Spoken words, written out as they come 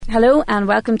Hello and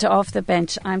welcome to Off the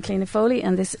Bench. I'm Cliona Foley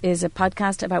and this is a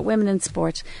podcast about women in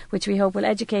sport, which we hope will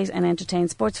educate and entertain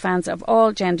sports fans of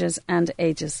all genders and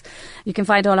ages. You can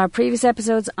find all our previous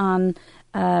episodes on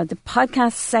the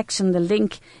podcast section, the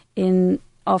link in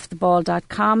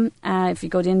offtheball.com. If you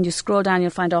go in, you scroll down, you'll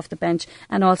find Off the Bench,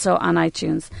 and also on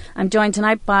iTunes. I'm joined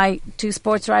tonight by two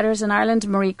sports writers in Ireland,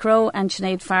 Crowe and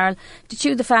Sinead Farrell, to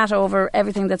chew the fat over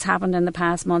everything that's happened in the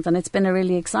past month. And it's been a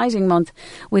really exciting month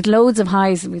with loads of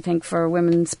highs, we think, for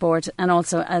women in sport, and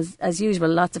also, as usual,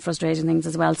 lots of frustrating things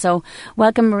as well. So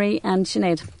welcome, Marie and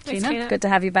Sinead. Thanks, Cliona. Good to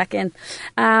have you back in.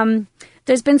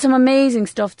 There's been some amazing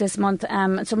stuff this month,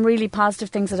 some really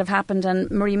positive things that have happened. And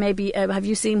Marie, maybe have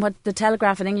you seen what the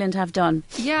Telegraph in England have done?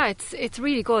 Yeah, it's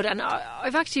really good. And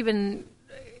I've actually been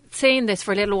saying this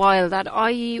for a little while, that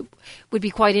I would be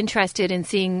quite interested in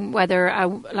seeing whether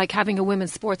having a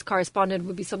women's sports correspondent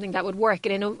would be something that would work.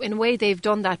 And in a way they've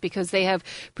done that, because they have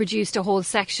produced a whole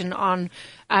section on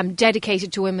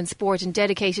dedicated to women's sport and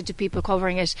dedicated to people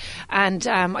covering it. And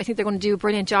I think they're going to do a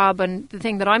brilliant job. And the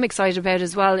thing that I'm excited about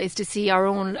as well is to see our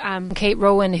own Kate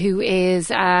Rowan, who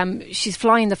is she's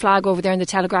flying the flag over there in the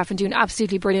Telegraph and doing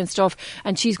absolutely brilliant stuff.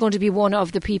 And she's going to be one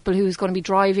of the people who's going to be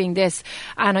driving this.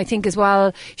 And I think as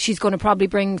well, she's going to probably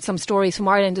bring some stories from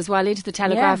Ireland as well into the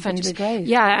Telegraph,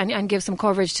 and give some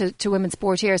coverage to women's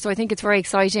sport here. So I think it's very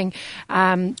exciting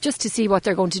just to see what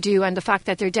they're going to do, and the fact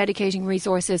that they're dedicating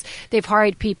resources. They've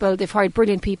hired people, they've hired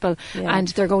brilliant people, and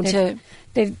they're going to...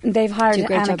 They've hired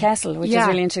Anna job. Kessel, which is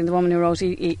really interesting. The woman who wrote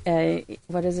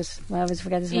what is it? Well, I always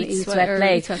forget this one. Eat, Sweat,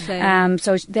 Play.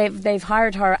 So they've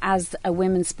hired her as a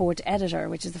women's sport editor,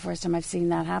 which is the first time I've seen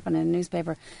that happen in a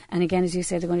newspaper. And again, as you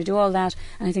say, they're going to do all that,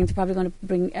 and I think they're probably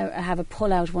going to have a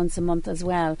pull out once a month as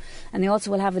well. And they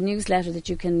also will have a newsletter that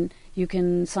you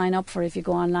can sign up for if you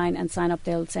go online and sign up.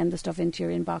 They'll send the stuff into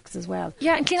your inbox as well.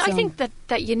 Yeah, and I think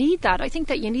that you need that. I think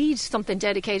that you need something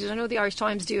dedicated. I know the Irish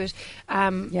Times do it.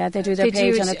 They do their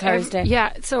page on a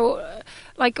Thursday. So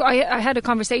I had a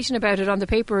conversation about it on the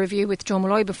paper review with Joe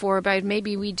Malloy before, about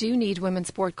maybe we do need women's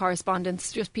sport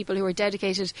correspondents, just people who are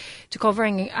dedicated to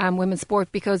covering women's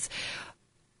sport, because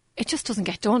it just doesn't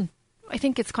get done. I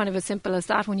think it's kind of as simple as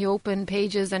that when you open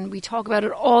pages, and we talk about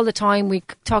it all the time. We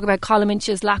talk about column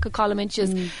inches, lack of column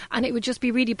inches, and it would just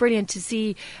be really brilliant to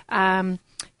see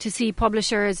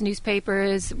publishers,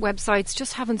 newspapers, websites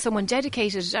just having someone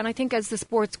dedicated. And I think as the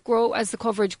sports grow, as the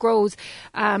coverage grows,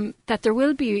 that there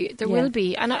will be.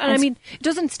 And I mean, it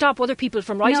doesn't stop other people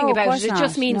from writing about it. It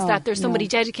just means that there's somebody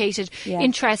dedicated,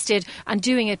 interested, and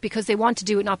doing it because they want to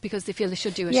do it, not because they feel they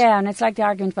should do it. Yeah, and it's like the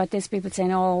argument about this, people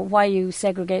saying, oh, why are you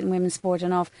segregating women's sport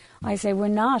enough? I say we're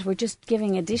not. We're just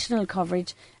giving additional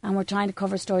coverage, and we're trying to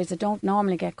cover stories that don't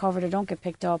normally get covered or don't get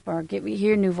picked up, or we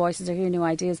hear new voices or hear new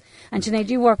ideas. And Sinead,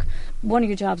 you work, one of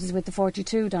your jobs is with the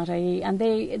 42.ie, and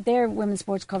their women's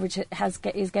sports coverage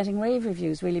is getting rave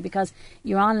reviews, really, because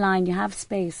you're online, you have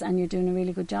space, and you're doing a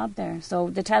really good job there. So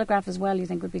the Telegraph as well, you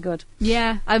think, would be good?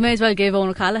 Yeah, I may as well give Owen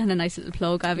O'Callaghan a nice little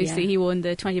plug. Obviously, he won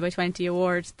the 20x20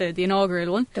 award, the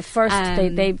inaugural one. The first,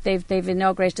 they've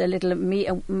inaugurated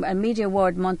a media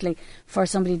award monthly for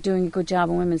somebody doing a good job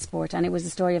in women's sport, and it was the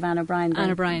story of Anna Bryan.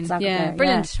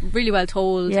 Brilliant, really well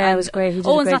told. Yeah, it was great.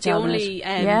 Owen's not the only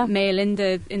male in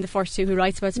the first two who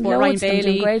writes about sport. Ryan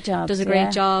Bailey does a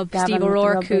great job. Gavin Steve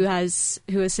O'Rourke, who has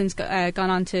since gone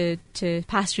on to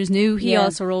Pastures New. He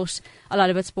also wrote a lot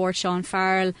about sport. Sean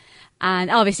Farrell.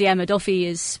 And obviously Emma Duffy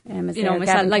is, myself,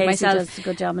 does a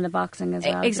good job in the boxing as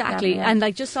well. Exactly. And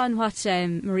just on what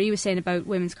Marie was saying about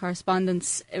women's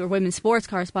correspondence or women's sports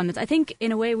correspondence, I think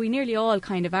in a way we nearly all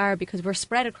kind of are, because we're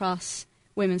spread across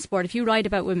women's sport. If you write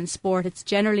about women's sport, it's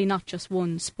generally not just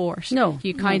one sport. No.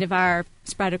 You kind of are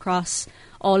spread across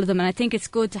all of them. And I think it's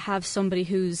good to have somebody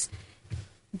who's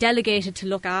delegated to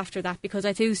look after that, because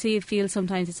I do feel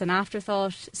sometimes it's an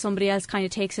afterthought. Somebody else kind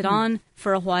of takes it on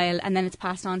for a while, and then it's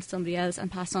passed on to somebody else and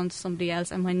passed on to somebody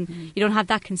else, and when you don't have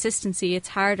that consistency, it's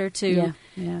harder to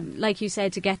like you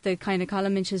said, to get the kind of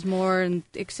column inches more and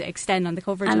extend on the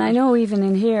coverage. And I know even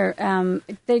in here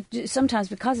they sometimes,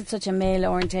 because it's such a male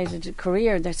orientated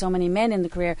career, there's so many men in the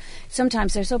career,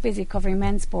 sometimes they're so busy covering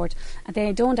men's sport and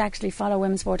they don't actually follow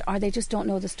women's sport, or they just don't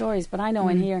know the stories. But I know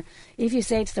in here, if you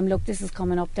say to them, look, this is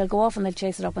coming up, they'll go off and they'll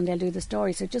chase it up and they'll do the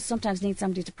story. So it just sometimes needs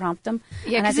somebody to prompt them.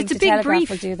 Yeah, and I think it's a the big Telegraph brief.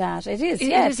 will do that. It is.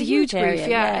 It is a huge brief.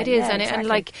 Area. It is. And exactly. and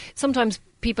like sometimes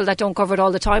people that don't cover it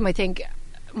all the time, I think,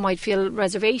 might feel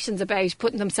reservations about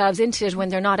putting themselves into it when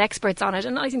they're not experts on it.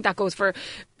 And I think that goes for,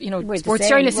 sports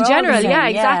journalists in general. Yeah,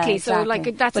 exactly. So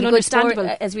like that's an understandable.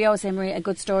 Story, as we always say, Marie, a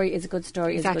good story is a good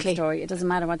story is a Exactly. good story. It doesn't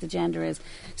matter what the gender is.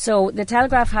 So the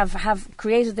Telegraph have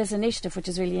created this initiative, which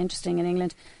is really interesting in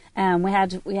England. We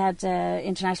had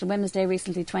International Women's Day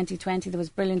recently, 2020. There was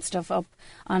brilliant stuff up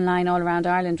online all around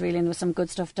Ireland, really, and there was some good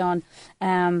stuff done.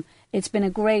 It's been a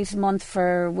great month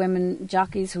for women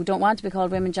jockeys who don't want to be called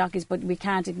women jockeys, but we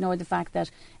can't ignore the fact that,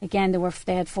 again,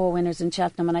 they had 4 winners in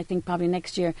Cheltenham, and I think probably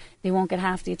next year they won't get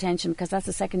half the attention because that's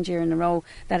the second year in a row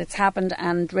that it's happened.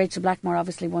 And Rachel Blackmore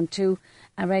obviously won 2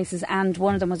 races, and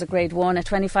one of them was a Grade 1, a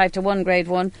 25-1 Grade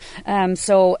 1.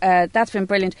 So that's been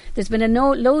brilliant. There's been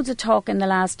loads of talk in the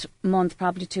last month,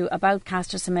 probably too, about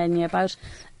Castor Semenya, about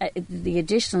the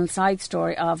additional side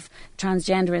story of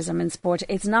transgenderism in sport.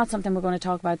 It's not something we're going to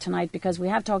talk about tonight because we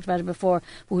have talked about it before,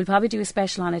 but we'll probably do a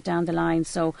special on it down the line.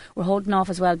 So we're holding off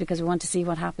as well because we want to see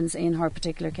what happens in her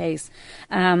particular case.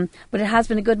 But it has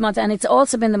been a good month, and it's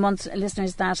also been the month,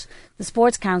 listeners, that the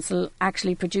Sports Council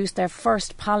actually produced their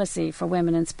first policy for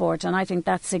women in sport, and I think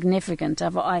that's significant.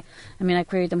 I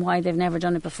queried them why they've never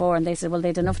done it before, and they said, well,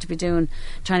 they'd enough to be doing,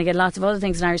 trying to get lots of other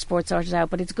things in Irish sport sorted out,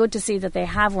 but it's good to see that they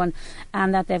have one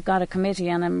and that they've got a committee,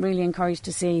 and I'm really encouraged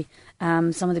to see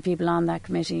some of the people on that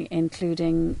committee,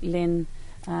 including Lynn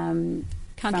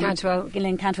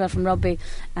Cantwell from rugby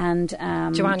and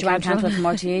Joanne Cantwell from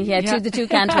RTE. The two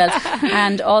Cantwells,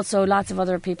 and also lots of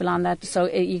other people on that. So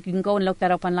you can go and look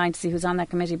that up online to see who's on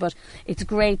that committee. But it's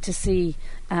great to see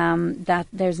that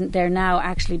they're now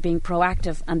actually being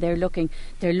proactive, and they're looking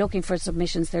for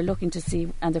submissions. They're looking to see,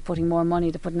 and they're putting more money.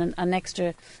 They're putting an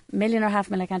extra $1 million or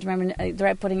 $500,000. I can't remember.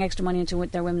 They're putting extra money into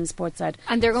their women's sports side,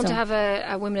 and they're going to have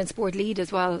a women in sport lead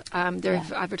as well.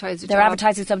 They've advertised. They're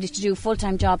advertising somebody to do a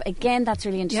full-time job. Again, that's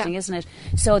really interesting, isn't it?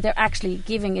 So they're actually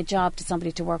giving a job to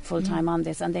somebody to work full-time on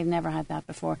this, and they've never had that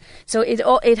before. So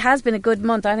it has been a good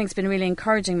month. I think it's been a really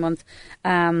encouraging month.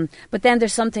 But then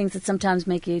there's some things that sometimes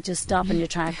make you just stop in your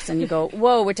tracks and you go,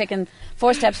 whoa, we're taking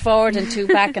 4 steps forward and 2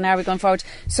 back, and are we going forward?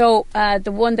 So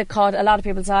the one that caught a lot of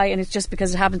people's eye, and it's just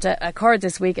because it happened to occur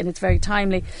this week and it's very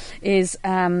timely, is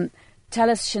tell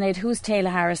us, Sinead, who's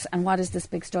Tayla Harris and what is this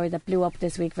big story that blew up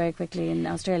this week very quickly in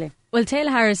Australia? Well, Tayla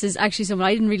Harris is actually someone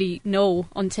I didn't really know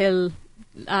until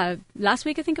last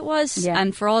week, I think it was,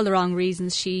 and for all the wrong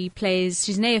reasons. She's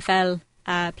an AFL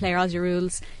player, Aussie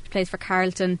Rules. She plays for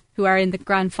Carlton, who are in the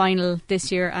grand final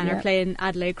this year and are playing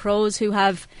Adelaide Crows, who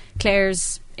have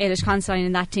Claire's Ailish Considine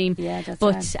in that team. Yeah, that's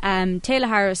but right. Tayla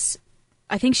Harris,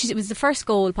 I think it was the first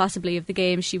goal possibly of the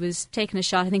game. She was taking a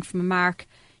shot, I think, from a mark.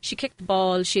 She kicked the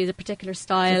ball. She has a particular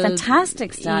style. It's a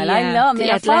fantastic style. I love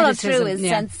it. The follow through is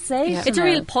sensational. Yeah. It's a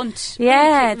real punt.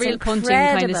 Yeah, it's real punting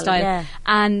kind of style. Yeah.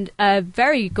 And a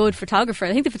very good photographer.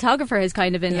 I think the photographer has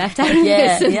kind of been left out of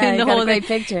this. In the whole a great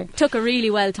picture. Took a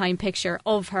really well-timed picture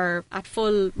of her at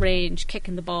full range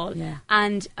kicking the ball. Yeah.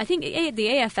 And I think the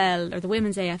AFL, or the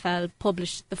Women's AFL,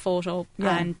 published the photo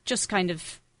and just kind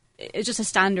of, it's just a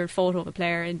standard photo of a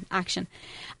player in action,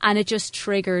 and it just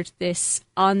triggered this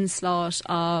onslaught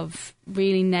of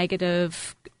really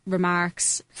negative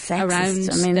remarks around.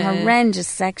 I mean, horrendous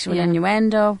sexual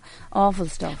innuendo, awful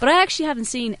stuff. But I actually haven't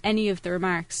seen any of the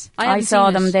remarks. I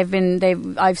saw them.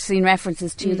 I've seen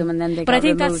references to them, and then they got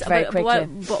removed very quickly.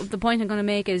 But the point I'm going to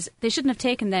make is they shouldn't have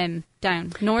taken them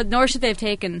down, nor should they have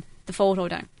taken the photo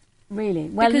down. Really?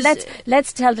 Well,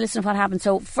 let's tell the listener what happened.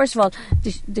 So, first of all,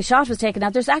 the shot was taken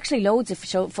out. There's actually loads of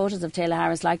photos of Tayla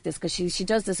Harris like this, because she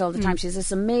does this all the time. She has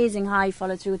this amazing high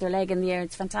follow through with her leg in the air.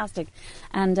 It's fantastic.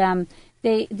 And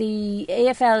the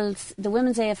AFL's, the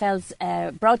Women's AFL's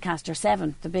broadcaster,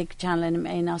 7, the big channel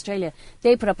in Australia,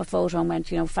 they put up a photo and went,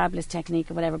 fabulous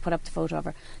technique or whatever, put up the photo of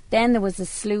her. Then there was a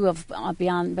slew of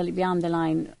beyond the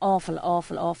line,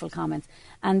 awful comments.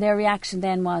 And their reaction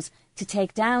then was to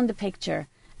take down the picture,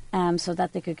 so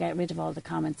that they could get rid of all the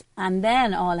comments, and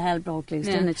then all hell broke loose,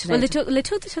 didn't it? Well, they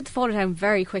took the photo down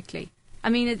very quickly. I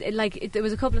mean, there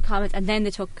was a couple of comments, and then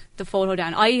they took the photo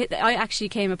down. I actually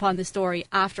came upon the story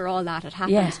after all that had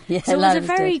happened. Yeah, so it was a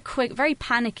very quick, very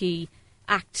panicky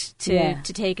act to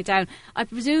take it down. I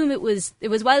presume it was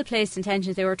well placed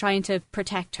intentions. They were trying to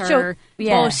protect her, sure.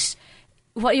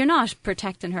 But you're not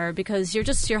protecting her, because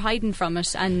you're hiding from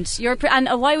it, and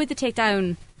why would they take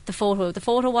down the photo? The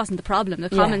photo wasn't the problem. The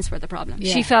comments were the problem.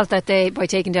 Yeah. She felt that by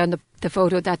taking down the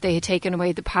photo, that they had taken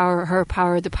away the power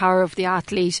of the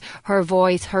athlete, her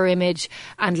voice, her image,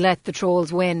 and let the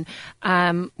trolls win.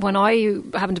 When I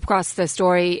happened across the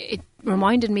story, it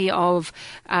reminded me of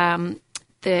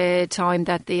the time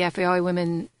that the FAI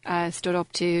women stood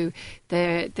up to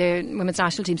the women's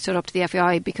national team stood up to the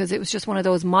FAI, because it was just one of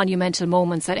those monumental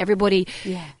moments that everybody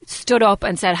stood up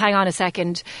and said, hang on a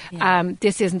second,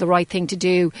 this isn't the right thing to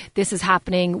do, this is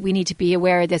happening, we need to be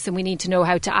aware of this and we need to know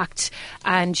how to act.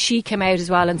 And she came out as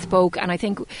well and spoke, and I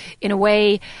think in a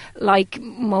way, like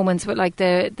moments with like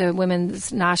the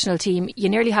women's national team, you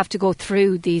nearly have to go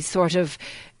through these sort of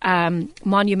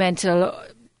monumental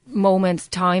moments,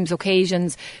 times,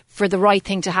 occasions for the right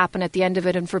thing to happen at the end of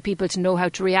it and for people to know how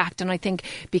to react. And I think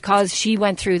because she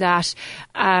went through that,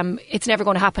 it's never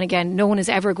going to happen again. No one is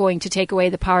ever going to take away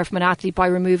the power from an athlete by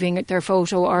removing their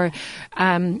photo or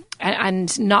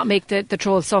and not make the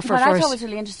troll suffer. What I thought was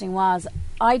really interesting was,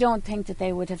 I don't think that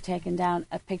they would have taken down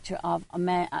a picture of a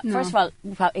man. First of all,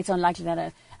 it's unlikely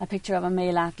that a picture of a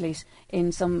male athlete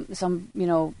in some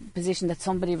position that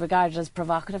somebody regarded as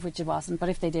provocative, which it wasn't, but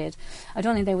if they did, I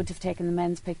don't think they would have taken the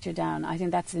men's picture down. I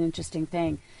think that's an interesting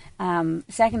thing.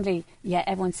 Secondly,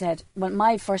 everyone said, well,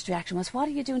 my first reaction was, what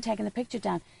are you doing taking the picture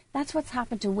down? That's what's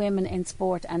happened to women in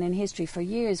sport and in history for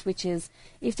years, which is,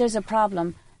 if there's a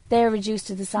problem, they're reduced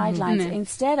to the sidelines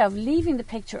instead of leaving the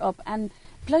picture up and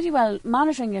bloody well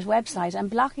monitoring your website and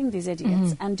blocking these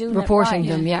idiots and doing reporting it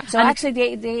right. them. Yeah. So and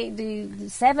actually, the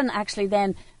 7 actually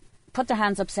then put their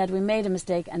hands up, said we made a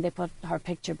mistake, and they put her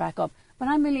picture back up. But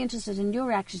I'm really interested in your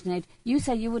reaction, Sinead. You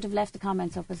said you would have left the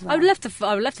comments up as well. I would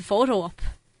have left the photo up.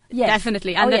 Yes.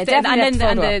 Definitely, and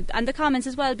the comments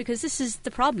as well, because this is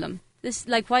the problem. This,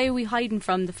 like, why are we hiding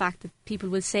from the fact that people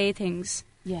will say things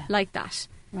like that?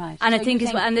 Right. And so I think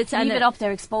as well, and it's leave it up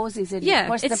there, expose these idiots. Yeah, of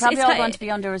course, they're probably all going to be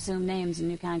under assumed names,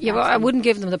 and you can't. Yeah, but I wouldn't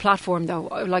give them the platform though.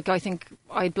 Like, I think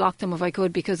I'd block them if I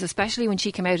could, because especially when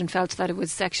she came out and felt that it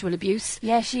was sexual abuse.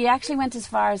 Yeah, she actually went as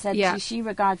far as said she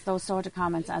regards those sort of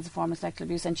comments as a form of sexual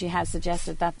abuse, and she has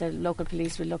suggested that the local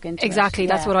police will look into exactly. it.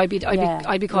 That's what I'd be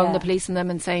calling the police on them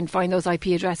and saying, find those IP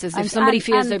addresses if somebody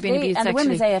feels they're being abused sexually.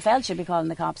 And the women's AFL should be calling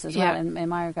the cops as well. In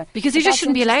my regard, because they just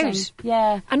shouldn't be allowed.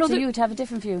 Yeah, so you'd have a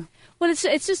different view. Well,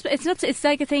 it's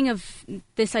like a thing of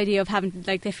this idea of having,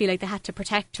 like, they feel like they had to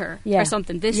protect her or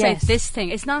something. This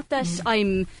thing. It's not that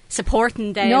I'm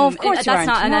supporting them. No, of course that's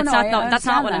not, and that's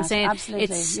not what that. I'm saying.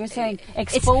 Absolutely, you're saying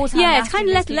expose. It's kind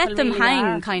of let them really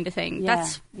hang, kind of thing.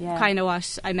 That's kind of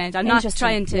what I meant. I'm not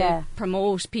trying to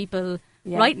promote people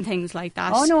writing things like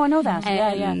that. Oh no, I know that.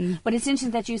 But it's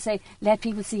interesting that you say let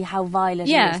people see how vile it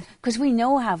is, because we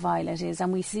know how vile it is,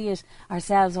 and we see it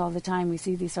ourselves all the time. We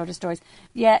see these sort of stories.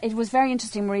 Yeah, it was very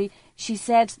interesting, Marie. She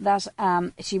said that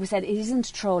it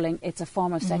isn't trolling; it's a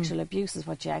form of sexual abuse, is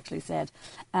what she actually said,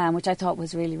 which I thought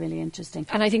was really, really interesting.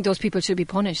 And I think those people should be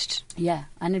punished. Yeah,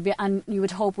 and you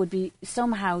would hope would be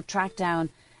somehow tracked down,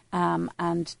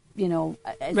 and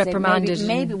reprimanded,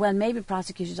 maybe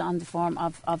prosecuted on the form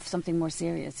of something more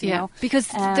serious. You know? Because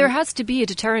there has to be a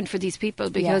deterrent for these people,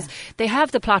 because they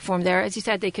have the platform there. As you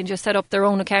said, they can just set up their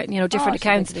own account, different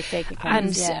accounts, fake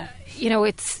accounts, and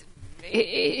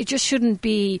it just shouldn't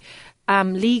be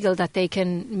legal that they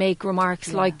can make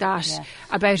remarks like that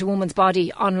about a woman's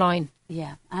body online.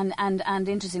 Yeah, and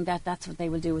interesting that's what they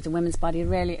will do with the women's body. You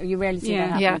rarely see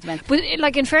that happen with men. But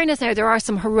like, in fairness, now there are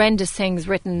some horrendous things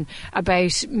written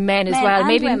about men as well. And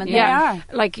maybe women, they are.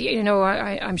 Like,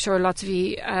 I'm sure lots of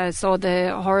you saw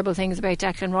the horrible things about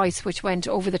Declan Rice, which went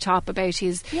over the top about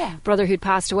his brother who'd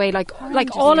passed away. Like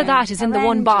all of that is in the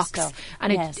one box, stuff.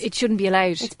 And it shouldn't be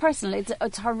allowed. It's personal.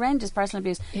 It's horrendous personal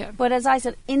abuse. Yeah. But as I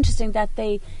said, interesting that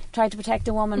they tried to protect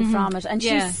a woman from it. And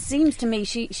she seems to me,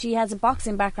 she has a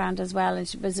boxing background as well, and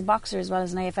she was a boxer as well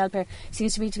as an AFL player.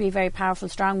 Seems to me to be a very powerful,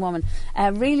 strong woman.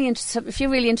 A few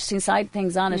really interesting side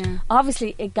things on it.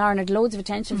 Obviously, it garnered loads of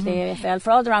attention for the AFL for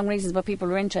all the wrong reasons, but people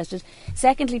were interested.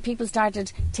 Secondly, people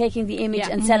started taking the image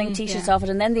and selling T-shirts off it,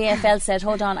 and then the AFL said,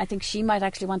 hold on, I think she might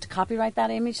actually want to copyright that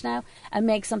image now and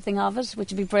make something of it,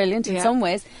 which would be brilliant in some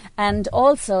ways. And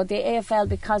also the AFL,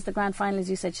 because the grand final, as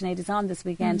you said, Sinead, is on this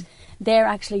weekend, they're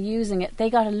actually using it.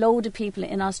 They got a load of people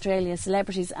in Australia,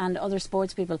 celebrities and other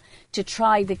sports people, to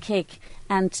try the kick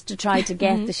and to try to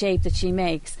get the shape that she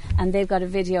makes, and they've got a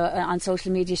video on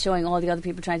social media showing all the other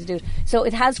people trying to do it. So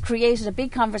it has created a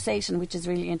big conversation, which is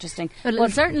really interesting. But it'll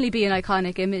certainly be an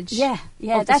iconic image. Yeah,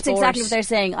 that's exactly what they're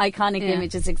saying. Iconic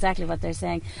image is exactly what they're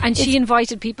saying. And she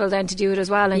invited people then to do it as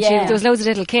well, and there was loads of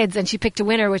little kids, and she picked a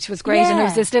winner, which was great. And there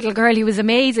was this little girl who was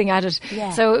amazing at it.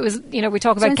 So it was, we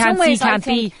talk about can't see, can't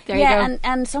be. There you go.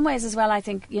 And in some ways as well, I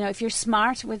think, if you're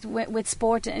smart with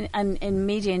sport and in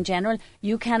media in general,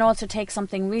 you can also take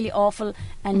something really awful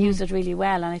and use it really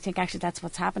well. And I think actually that's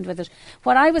what's happened with it.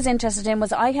 What I was interested in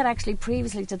was, I had actually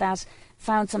previously to that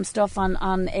found some stuff on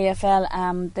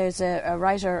AFL. There's a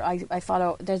writer I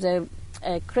follow. There's a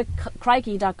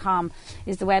crikey.com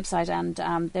is the website,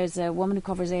 and there's a woman who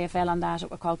covers AFL on that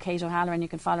called Kate O'Halloran. You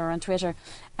can follow her on Twitter,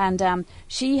 and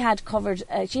she had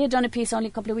done a piece only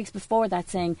a couple of weeks before that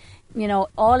saying, you know,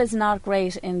 all is not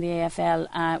great in the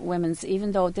AFL women's,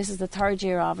 even though this is the third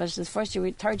year of it. This third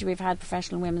year we've had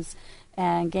professional women's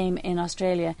game in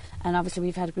Australia, and obviously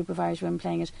we've had a group of Irish women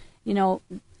playing it. You know,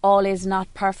 all is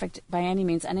not perfect by any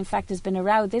means, and in fact there's been a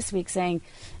row this week saying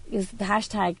is the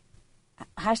hashtag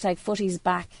footy's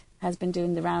back has been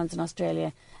doing the rounds in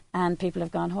Australia, and people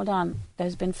have gone, hold on,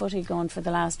 there's been footy going for the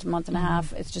last month and a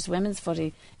half, it's just women's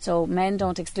footy, so men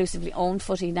don't exclusively own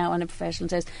footy now on a professional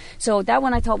test. So that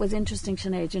one I thought was interesting,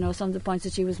 Sinead, you know, some of the points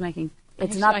that she was making.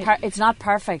 It's not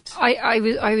perfect. I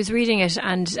was reading it,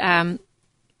 and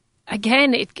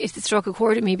again, it struck a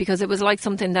chord with me because it was like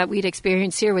something that we'd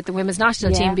experienced here with the women's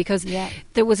national team, because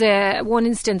there was one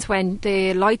instance when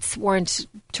the lights weren't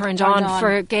turned on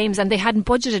for games and they hadn't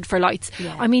budgeted for lights.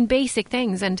 I mean, basic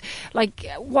things. And like,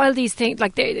 while these things,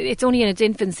 like, it's only in its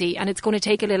infancy and it's going to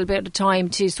take a little bit of time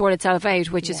to sort itself out,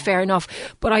 which is fair enough.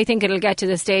 But I think it'll get to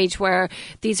the stage where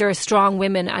these are strong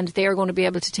women and they're going to be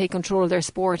able to take control of their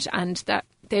sport, and that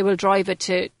they will drive it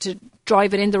to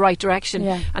drive it in the right direction,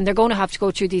 and they're going to have to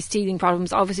go through these teething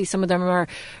problems. Obviously some of them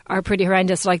are pretty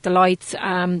horrendous, like the lights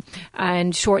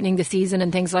and shortening the season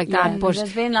and things like that. But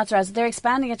there's been lots of rows. They're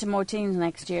expanding it to more teams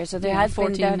next year, so there have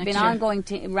been ongoing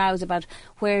rows about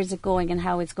where is it going and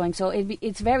how it's going. So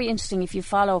it's very interesting if you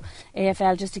follow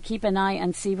AFL, just to keep an eye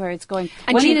and see where it's going.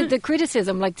 And the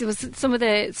criticism, like there was some of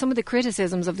the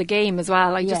criticisms of the game as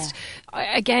well.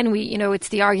 Again, it's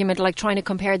the argument, like trying to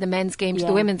compare the men's game to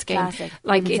the women's game. Classic.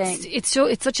 Like it's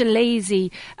such a lazy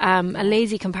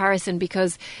comparison,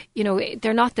 because you know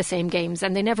they're not the same games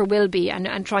and they never will be.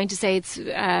 And trying to say it's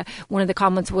one of the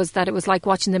comments was that it was like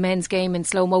watching the men's game in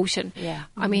slow motion.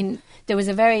 I mean, there was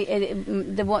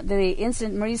the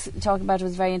incident Marie's talking about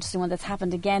was a very interesting one that's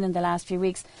happened again in the last few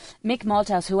weeks. Mick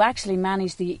Malthouse, who actually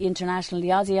managed the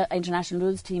Aussie international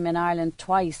rules team in Ireland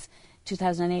twice,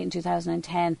 2008 and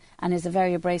 2010, and is a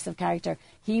very abrasive character.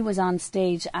 He was on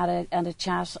stage at a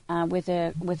chat with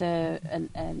an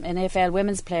AFL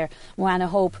women's player, Moana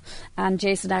Hope, and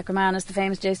Jason Ackermanis, the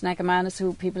famous Jason Ackermanis,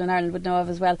 who people in Ireland would know of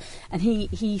as well. And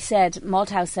he said,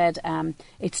 Malthouse said,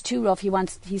 it's too rough.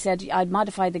 He said, I'd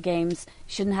modify the games,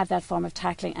 shouldn't have that form of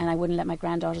tackling, and I wouldn't let my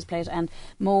granddaughters play it. And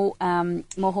Mo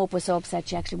Hope was so upset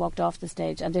she actually walked off the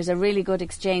stage. And there's a really good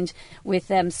exchange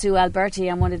with Sue Alberti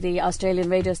on one of the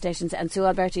Australian radio stations, and Sue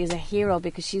Alberti is a hero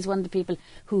because she's one of the people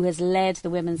who has led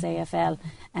the women's AFL,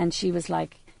 and she was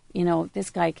like, you know, this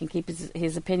guy can keep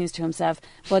his opinions to himself.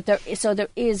 But there is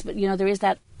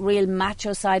that real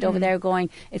macho side over there going,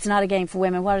 it's not a game for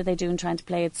women, what are they doing trying to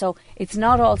play it? So it's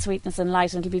not all sweetness and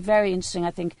light, and it'll be very interesting,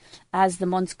 I think, as the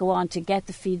months go on, to get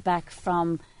the feedback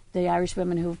from the Irish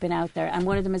women who've been out there. And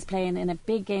one of them is playing in a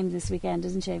big game this weekend,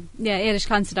 isn't she? Yeah, Eilish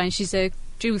Considine. She's a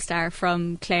dual star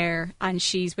from Clare, and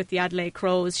she's with the Adelaide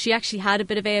Crows. She actually had a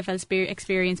bit of AFL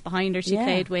experience behind her. She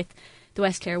played with the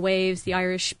West Clare Waves, the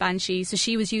Irish Banshees, so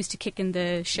she was used to kicking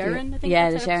the Sharon, I think. Yeah,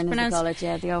 the Sharon is they call it,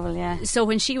 the oval, So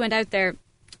when she went out there,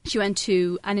 she went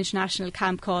to an international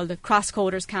camp called the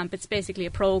Crosscoders Camp. It's basically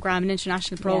a programme, an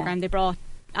international programme. They brought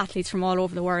athletes from all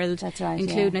over the world. That's right,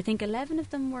 including, I think 11 of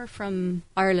them were from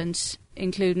Ireland,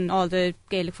 including all the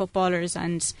Gaelic footballers,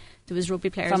 and there was rugby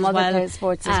players from as well. Other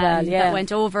sports as well, that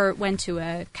went to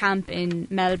a camp in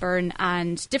Melbourne,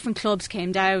 and different clubs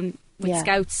came down with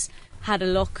scouts, had a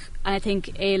look, and I think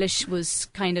Eilish was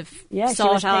kind of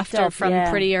sought after from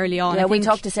pretty early on. Yeah, we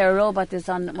talked to Sarah Rowe about this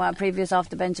on previous Off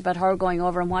the Bench, about her going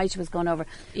over and why she was going over.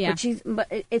 Yeah. But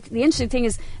the interesting thing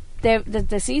is,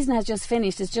 the season has just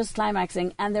finished, it's just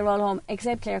climaxing, and they're all home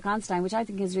except Claire Considine, which I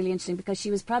think is really interesting because she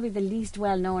was probably the least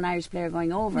well-known Irish player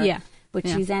going over. But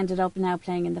she's ended up now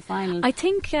playing in the final. I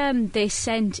think they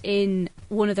sent in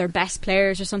one of their best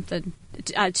players or something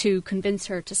to convince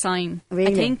her to sign.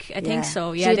 Really? I think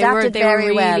so. Yeah, they were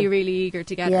very really eager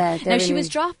to get her. Now she was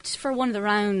dropped for one of the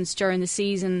rounds during the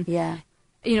season. Yeah.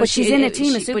 You know, but she's in a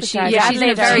team of superstars. She's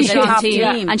in a very strong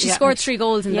team. And she scored 3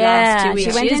 goals in the last 2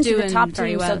 weeks. She went into the top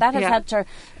team, so that has helped her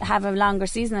have a longer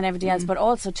season than everybody else, but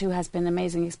also too has been an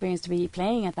amazing experience to be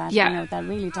playing at that, that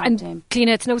really top team.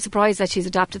 Cliona, it's no surprise that she's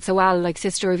adapted so well, like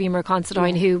sister of Emer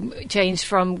Considine, who changed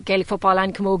from Gaelic football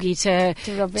and camogie to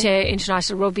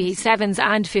international rugby, 7s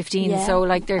and 15s, so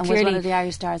like they're clearly one of the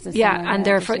Irish stars this summer, and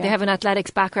they have an athletics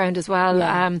background as well.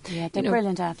 They're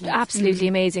brilliant athletes. Absolutely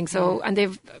amazing. So and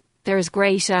they've there's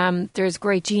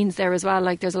great genes there as well.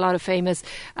 Like there's a lot of famous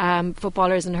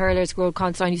footballers and hurlers. Grode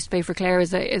Constantine used to play for Clare,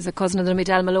 is a cousin of the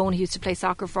Midel Malone. He used to play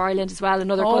soccer for Ireland as well,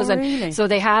 another cousin. Really? So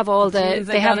they have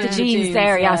the genes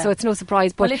there, yeah. So it's no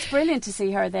surprise. But well, it's brilliant to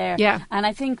see her there. Yeah. And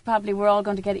I think probably we're all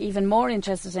going to get even more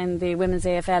interested in the women's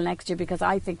AFL next year, because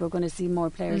I think we're going to see more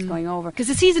players going over. Because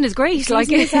the season is great.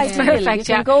 It's perfect.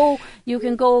 You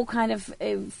can go kind of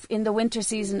in the winter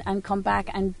season and come back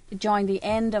and join the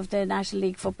end of the National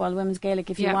League Football Women's Gaelic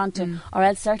if you want to, or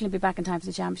else certainly be back in time for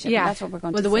the Championship. Yeah. That's what we're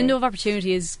going to Well, see. the window of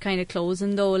opportunity is kind of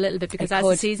closing though a little bit, because as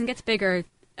the season gets bigger,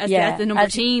 as the number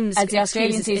of teams, as the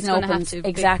Australian season opens,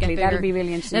 exactly, that'll be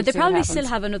really interesting. Now they probably still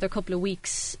have another couple of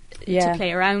weeks to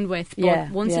play around with,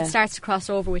 but once it starts to cross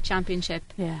over with Championship,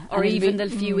 or even the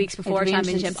few weeks before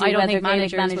Championship, I don't think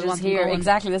managers will want here. Them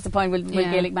exactly, that's the point. Will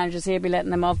Gaelic managers here be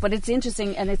letting them off? But it's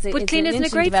interesting, and it's Clean, isn't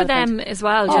it great for them as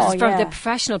well, just from the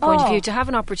professional point of view, to have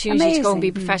an opportunity to go and be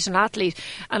a professional athlete?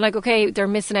 And like, okay, they're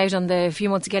missing out on the few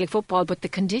months of Gaelic football, but the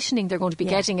conditioning they're going to be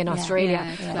getting in Australia,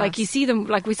 like you see them,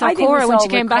 like we saw Cora when she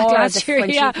came back last year,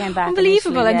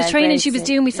 unbelievable, and the training she was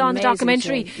doing, we saw in the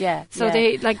documentary. So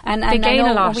they gain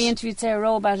a lot. When we interviewed Sarah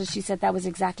Rowe about it, she said that was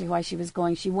exactly why she was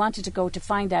going. She wanted to go to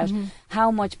find out how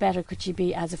much better could she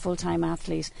be as a full-time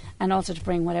athlete, and also to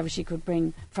bring whatever she could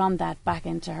bring from that back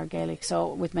into her Gaelic,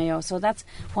 so with Mayo. So that's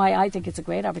why I think it's a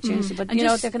great opportunity. But you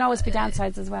know, there can always be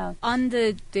downsides as well. On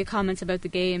the comments about the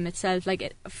game itself,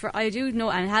 like I do know,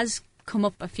 and it has come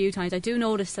up a few times, I do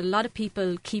notice that a lot of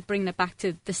people keep bringing it back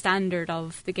to the standard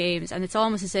of the games, and it's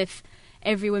almost as if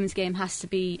every women's game has to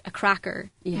be a cracker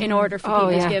in order for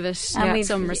people to give it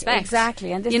some respect.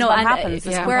 Exactly, and this is what happens.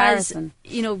 Whereas,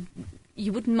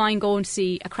 you wouldn't mind going to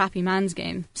see a crappy man's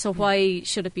game, so why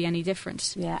should it be any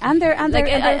different? Yeah, and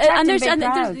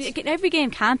every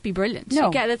game can't be brilliant. No,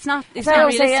 it's not. It's not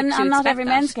realistic and not every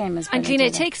men's game is brilliant. And Cliona,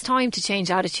 it takes time to change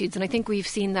attitudes, and I think we've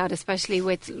seen that, especially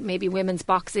with maybe women's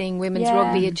boxing, women's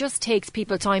rugby. It just takes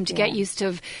people time to get used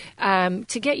to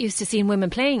seeing women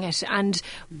playing it, and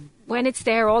when it's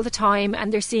there all the time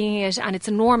and they're seeing it and it's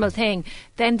a normal thing,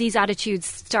 then these attitudes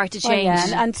start to change.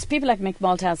 And people like Mick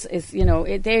Malthouse is,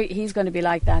 he's going to be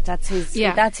like that. That's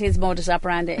his modus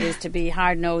operandi, is to be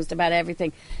hard nosed about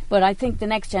everything. But I think the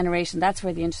next generation, that's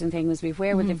where the interesting thing was: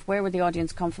 where would the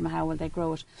audience come from? How will they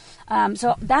grow it?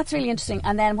 So that's really interesting.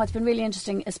 And then what's been really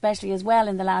interesting, especially as well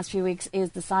in the last few weeks,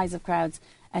 is the size of crowds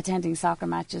attending soccer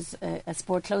matches, a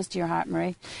sport close to your heart,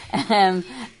 Marie.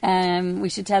 We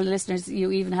should tell the listeners you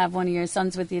even have one of your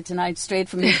sons with you tonight, straight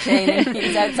from your training.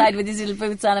 He's outside with his little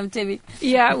boots on him, Timmy.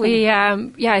 Yeah,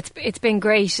 it's been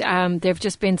great. There've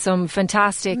just been some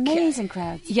fantastic, amazing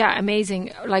crowds. Yeah,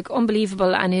 amazing, like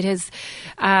unbelievable, and it is.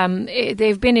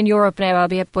 They've been in Europe now,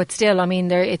 albeit, but still, I mean,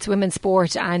 it's women's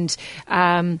sport, and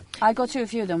I'll go through a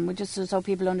few of them, just so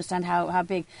people understand how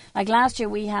big. Like last year,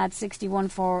 we had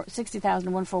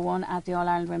 60,141 at the All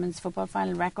Ireland Women's Football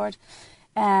Final record.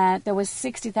 There was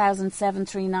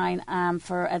 60,739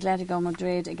 for Atletico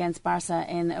Madrid against Barca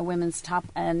in a women's top,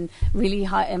 and really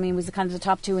high. I mean, it was kind of the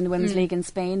top two in the women's league in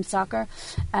Spain soccer.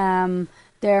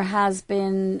 There has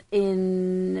been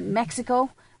in Mexico.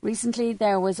 Recently,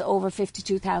 there was over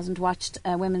 52,000 watched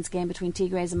a women's game between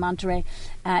Tigres and Monterrey.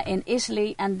 In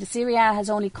Italy, and the Serie A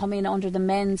has only come in under the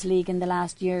men's league in the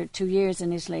last 2 years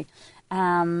in Italy.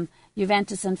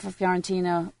 Juventus and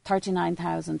Fiorentina,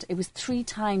 39,000. It was 3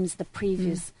 times the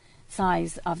previous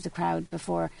size of the crowd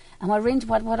before. And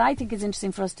what I think is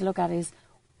interesting for us to look at is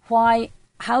how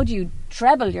do you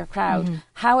treble your crowd?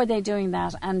 How are they doing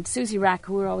that? And Susie Rack,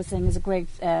 who we're always saying is a great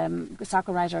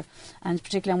soccer writer, and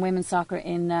particularly on women's soccer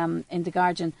in The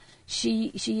Guardian,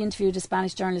 she interviewed a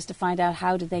Spanish journalist to find out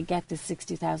how did they get this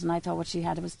 60,000. I thought what she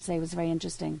had to say was very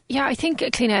interesting. Yeah, I think,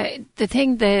 Cliona, the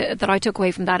thing that I took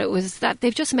away from that, it was that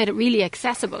they've just made it really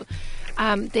accessible.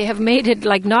 They have made it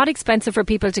not expensive for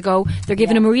people to go. They're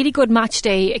giving them a really good match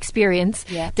day experience.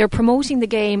 Yeah. They're promoting the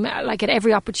game at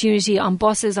every opportunity, on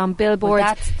buses, on billboards.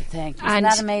 Well, that's the thing. Isn't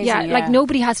that amazing? Yeah,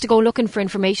 nobody has to go looking for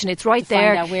information. It's right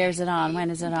there. Find out where is it on, when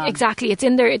is it on. Exactly. It's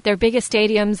in their biggest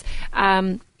stadiums.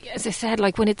 As I said,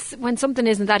 when something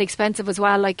isn't that expensive as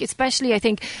well, especially I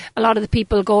think a lot of the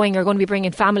people going are going to be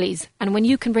bringing families, and when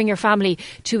you can bring your family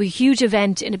to a huge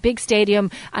event in a big stadium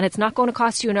and it's not going to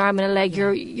cost you an arm and a leg,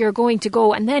 you're going to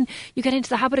go, and then you get into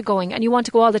the habit of going and you want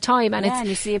to go all the time, and and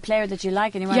you see a player that you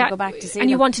like and you want to go back to see them, and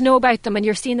you want to know about them, and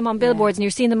you're seeing them on billboards and you're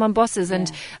seeing them on buses,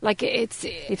 and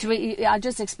it's really, I'll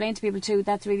just explain to people too,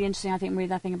 that's really interesting. I think, Marie,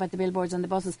 that thing about the billboards and the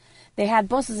buses, they had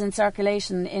buses in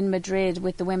circulation in Madrid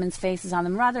with the women's faces on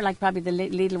them, rather like probably the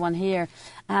Lidl one here.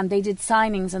 They did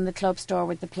signings in the club store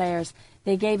with the players.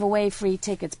 They gave away free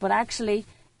tickets, but actually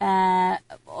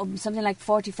something like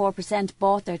 44%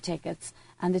 bought their tickets,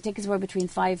 and the tickets were between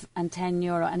 €5 and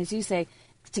 €10. And as you say,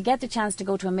 to get the chance to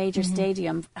go to a major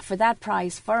stadium for that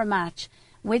price for a match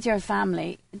with your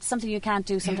family, it's something you can't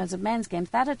do sometimes at men's games.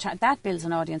 That builds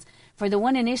an audience. For the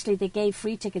one in Italy, they gave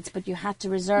free tickets, but you had to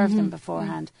reserve them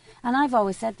beforehand. And I've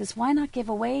always said this: why not give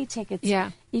away tickets?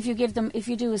 Yeah. If you give them, if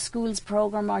you do a school's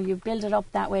program or you build it up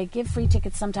that way, give free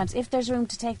tickets sometimes. If there's room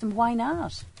to take them, why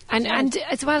not? And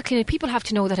as well, people have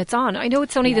to know that it's on. I know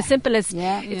it's only the simplest,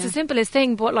 it's the simplest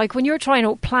thing, but like when you're trying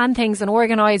to plan things and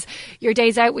organise your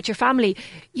days out with your family,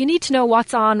 you need to know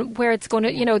what's on, where it's going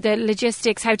to, the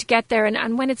logistics, how to get there,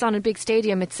 and when it's on a big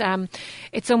stadium, it's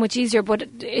so much easier.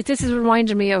 But this is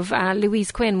reminding me of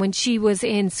Louise Quinn when she was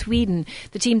in Sweden,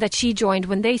 the team that she joined.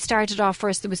 When they started off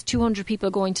first, there was 200 people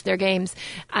going to their games,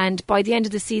 and by the end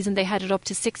of the season, they had it up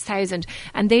to 6,000,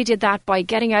 and they did that by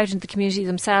getting out into the community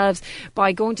themselves,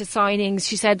 by going to signings.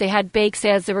 She said they had bake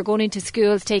sales, they were going into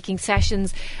schools, taking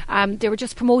sessions, they were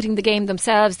just promoting the game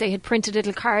themselves. They had printed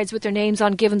little cards with their names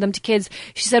on, given them to kids.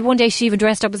 She said one day she even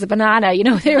dressed up as a banana.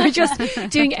 They were just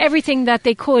doing everything that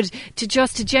they could to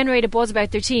generate a buzz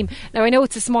about their team. Now I know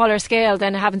it's a smaller scale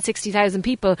than having 60,000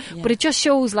 people, but it just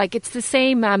shows like it's the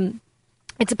same.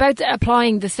 It's about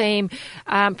applying the same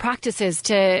practices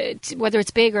to whether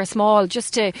it's big or small,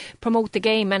 just to promote the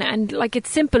game. And like, it's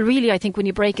simple, really, I think, when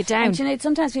you break it down. And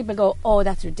sometimes people go, oh,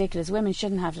 that's ridiculous. Women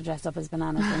shouldn't have to dress up as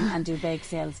bananas and do bake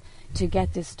sales to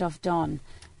get this stuff done.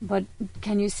 But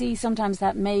can you see sometimes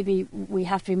that maybe we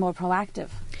have to be more proactive?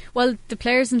 Well, the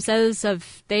players themselves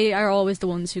they are always the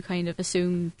ones who kind of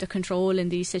assume the control in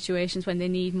these situations when they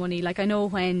need money. Like, I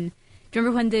know do you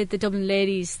remember when the Dublin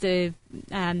ladies, they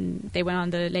went on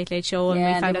the Late Late Show and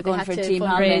we found out they had to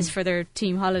fundraise for their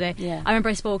team holiday? Yeah. I remember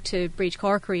I spoke to Breach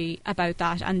Corkery about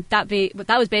that, and that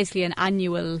was basically an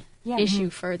annual issue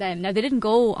for them. Now, they didn't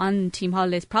go on team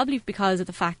holidays, probably because of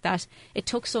the fact that it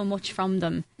took so much from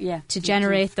them to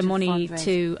generate the money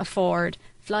to afford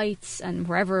flights and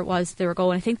wherever it was they were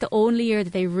going. I think the only year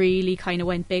that they really kind of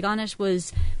went big on it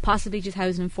was possibly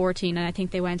 2014, and I think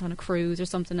they went on a cruise or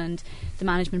something, and the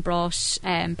management brought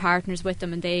partners with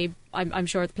them, and I'm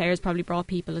sure the players probably brought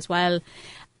people as well.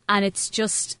 And it's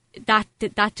just that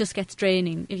just gets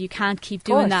draining if you can't keep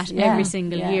doing that every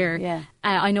single year.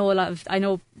 I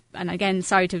know and again,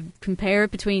 sorry to compare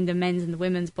it between the men's and the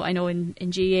women's, but I know in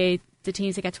GA, the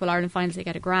teams that get to All-Ireland finals, they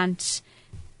get a grant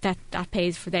that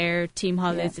pays for their team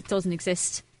holidays. It doesn't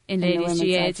exist in ladies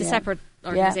GA. It's a separate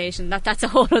organisation. That's a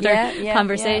whole other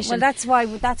conversation.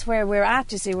 Well, that's where we're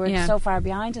at. You see, we're so far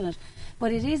behind in it.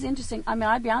 But it is interesting. I mean,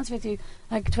 I'll be honest with you,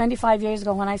 like 25 years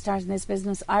ago when I started in this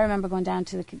business, I remember going down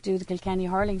to do the Kilkenny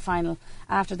hurling final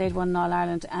after they'd won All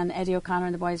Ireland, and Eddie O'Connor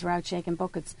and the boys were out shaking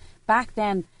buckets. Back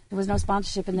then, there was no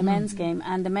sponsorship in the men's game,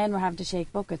 and the men were having to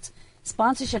shake buckets.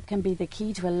 Sponsorship can be the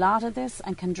key to a lot of this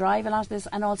and can drive a lot of this,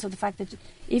 and also the fact that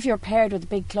if you're paired with a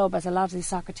big club, as a lot of these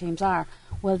soccer teams are,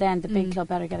 well then the big club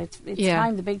better get it. It's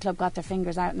time the big club got their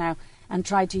fingers out now and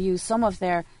tried to use some of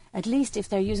their, at least if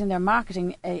they're using their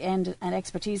marketing end and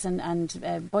expertise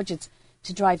and budgets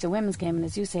to drive the women's game, and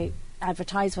as you say,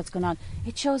 advertise what's going on.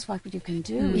 It shows what you can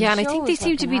do. Yeah, and I think they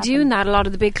seem to be doing that, a lot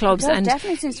of the big clubs. It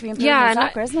definitely seems to be improving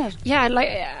soccer, isn't it? Yeah,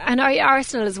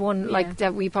 Arsenal is one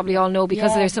that we probably all know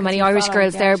because there's so many Irish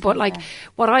girls there. But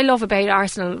what I love about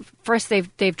Arsenal, first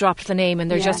they've dropped the name and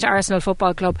they're just Arsenal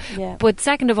Football Club. Yeah. But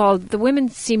second of all, the women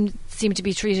seem to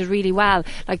be treated really well.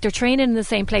 Like, they're training in the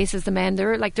same place as the men.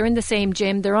 They're in the same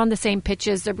gym. They're on the same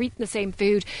pitches. They're eating the same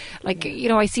food. Like,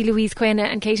 I see Louise Quinn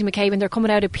and Katie McCabe, and they're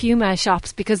coming out of Puma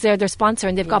shops because they're their sponsor,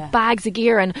 and they've got bags of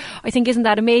gear. And I think, isn't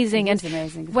that amazing? It's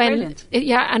amazing. It's brilliant.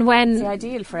 And when it's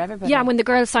ideal for everybody. Yeah, when the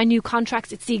girls sign new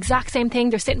contracts, it's the exact same thing.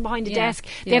 They're sitting behind a desk.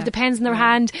 They have the pens in their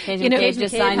hand. Katie McCabe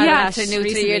just signed a new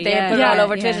 3-year. They put it all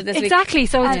over Twitter this week. Exactly.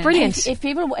 So it's brilliant.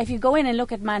 If you go in and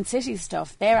look at Man City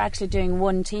stuff, they're actually doing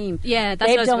one team. Yeah,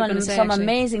 that's they've done some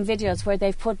amazing videos where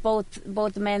they've put both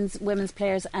the men's, women's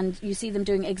players, and you see them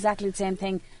doing exactly the same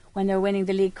thing when they're winning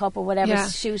the League Cup or whatever,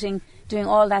 shooting, doing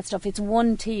all that stuff. It's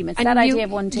one team. It's that idea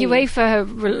of one team.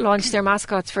 UEFA launched their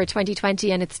mascots for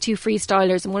 2020, and it's two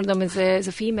freestylers, and one of them is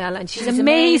a female, and she's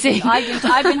amazing. I've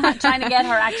been trying to get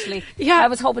her, actually. I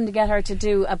was hoping to get her to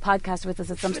do a podcast with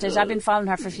us at some stage. I've been following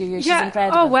her for a few years. She's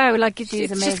incredible. Oh wow, like it's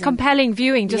just compelling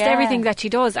viewing, just everything that she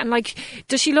does. And like,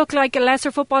 does she look like a lesser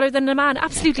footballer than a man?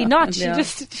 Absolutely not.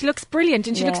 She looks brilliant,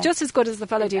 and she looks just as good as the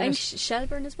fellow doing it.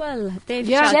 Shelburne as well. They've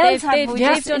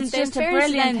done it's just a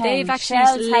brilliant thing. They've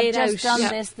actually laid out. Done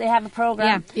this. They have a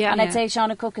programme, and I'd say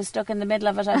Shauna Cook is stuck in the middle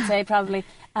of it, I'd say probably,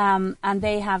 and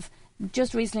they have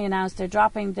just recently announced they're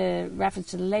dropping the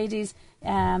reference to the ladies.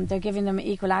 They're giving them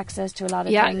equal access to a lot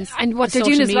of things. And what they're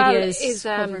doing as well is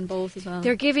covering both as well.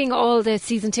 They're giving all the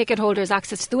season ticket holders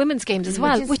access to the women's games as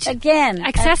well, which again,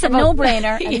 accessible. A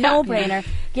no-brainer.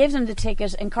 Give them the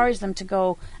ticket, encourage them to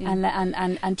go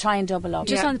and try and double up.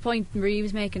 Just on the point Marie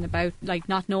was making about like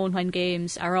not knowing when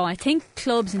games are on, I think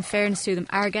clubs, in fairness to them,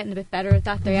 are getting a bit better at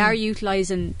that. They are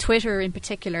utilising Twitter in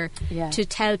particular to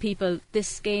tell people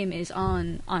this game is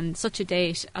on such a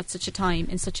date at such a time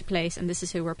in such a place, and this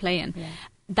is who we're playing.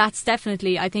 That's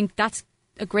definitely, I think that's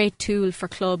a great tool for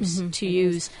clubs to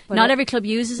use. Not every club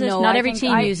uses it, not every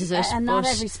team uses it. And not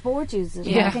every sport uses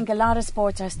it. I think a lot of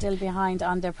sports are still behind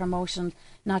on their promotion,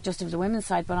 not just of the women's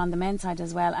side, but on the men's side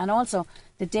as well. And also,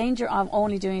 the danger of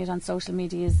only doing it on social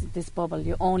media is this bubble.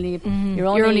 You're only talking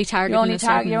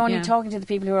to the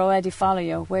people who already follow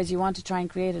you, whereas you want to try and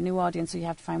create a new audience, so you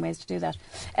have to find ways to do that.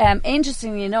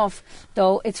 Interestingly enough,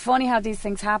 though, it's funny how these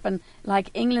things happen.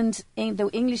 Like England, the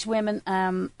English women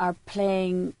are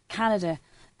playing Canada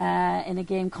in a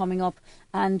game coming up,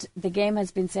 and the game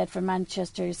has been set for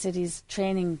Manchester City's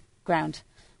training ground,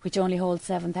 which only holds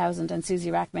 7,000, and Susie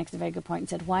Rack makes a very good point and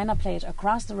said, why not play it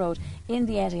across the road in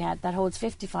the Etihad that holds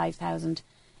 55,000?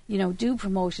 Do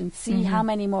promotion, see how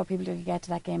many more people you can get to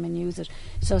that game and use it.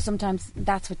 So sometimes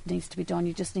that's what needs to be done.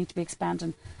 You just need to be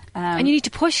expanding. And you need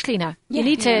to push, Cliona. You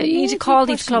need to call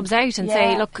these clubs out and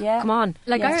say, look, come on.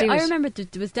 Like I remember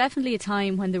there was definitely a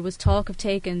time when there was talk of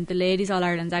taking the Ladies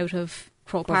All-Irelands out of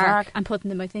Crowe Park and putting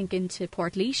them, I think, into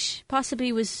Portlaoise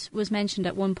possibly was mentioned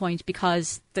at one point,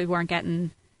 because they weren't getting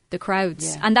the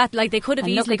crowds, and that, like, they could have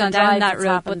easily gone down that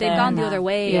route, but they've gone the other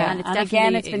way. And it's definitely,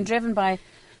 again, it's been driven by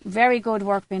very good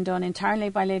work being done internally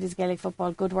by Ladies Gaelic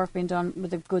Football, good work being done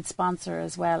with a good sponsor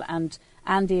as well, and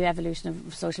the evolution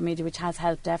of social media, which has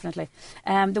helped definitely.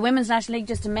 The Women's National League,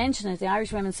 just to mention it, the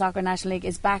Irish Women's Soccer National League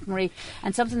is back, Marie,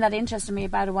 and something that interested me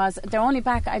about it was they're only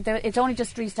back, it's only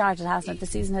just restarted, hasn't it? The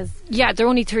season has... Yeah, they're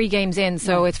only 3 games in,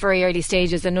 so it's very early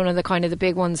stages, and none of the kind of the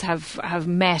big ones have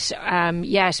met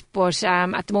yet, but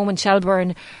at the moment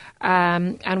Shelbourne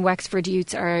and Wexford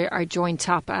Youths are joint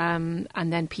top, and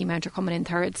then Peamount are coming in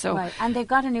third. So and they've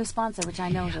got a new sponsor, which I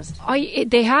noticed.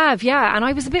 They have, and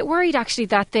I was a bit worried actually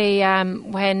that they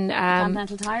when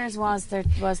Continental Tires was the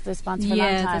sponsor for a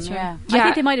long time. Right. I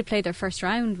think they might have played their first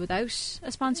round without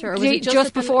a sponsor, or was it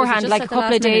just beforehand, like a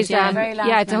couple of days.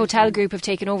 The hotel group have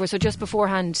taken over, so just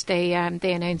beforehand they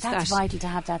announced that's that. vital to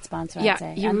have that sponsor. Yeah, I'd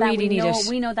say. you and really need it.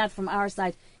 We know that from our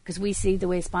side, because we see the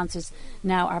way sponsors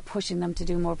now are pushing them to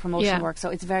do more promotion work, so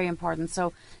it's very important.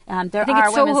 So there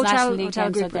are Women's National League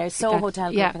games out there.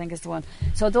 Hotel Group, I think is the one.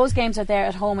 So those games are there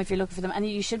at home if you're looking for them, and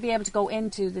you should be able to go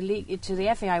into the league, to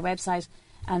the FAI website,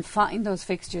 and find those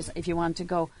fixtures if you want to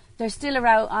go. They're still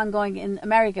around ongoing in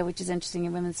America, which is interesting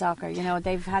in women's soccer.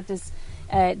 They've had this.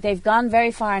 They've gone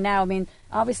very far now. I mean,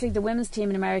 obviously the women's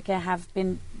team in America have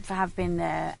been fighting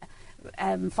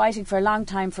for a long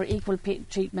time for equal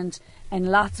treatment in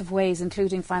lots of ways,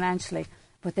 including financially.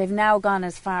 But they've now gone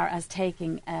as far as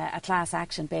taking a class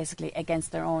action, basically,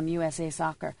 against their own USA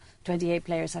Soccer. 28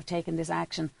 players have taken this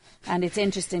action. And it's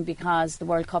interesting because the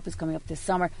World Cup is coming up this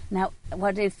summer. Now,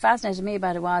 what fascinated me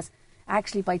about it was,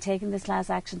 actually, by taking this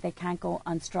class action, they can't go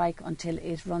on strike until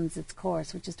it runs its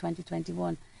course, which is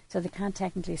 2021. So they can't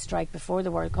technically strike before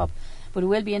the World Cup. But it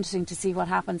will be interesting to see what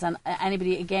happens. And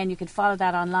anybody, again, you can follow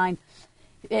that online.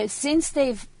 Since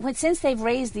they've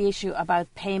raised the issue about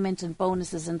payment and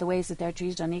bonuses and the ways that they're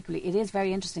treated unequally, it is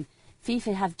very interesting.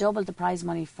 FIFA have doubled the prize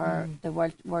money for the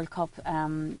World Cup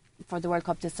for the World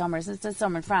Cup this summer. It's this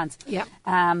summer in France. Yeah.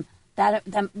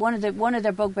 One of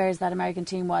their bugbears, that American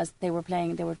team, was they were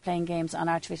playing games on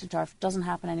artificial turf. Doesn't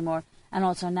happen anymore. And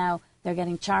also now they're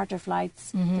getting charter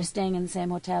flights. They're staying in the same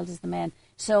hotels as the men.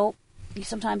 So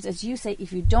sometimes, as you say,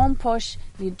 if you don't push,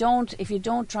 if you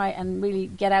don't try and really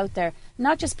get out there,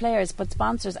 not just players but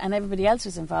sponsors and everybody else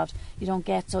who's involved, you don't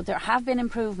get. So there have been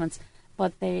improvements,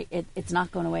 but it's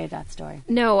not going away, that story.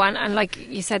 No, and like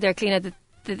you said there, Cliona,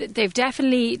 they've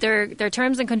definitely their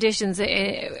terms and conditions,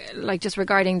 like just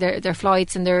regarding their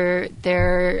flights and their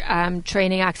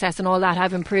training access and all that,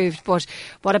 have improved. But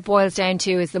what it boils down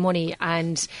to is the money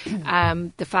and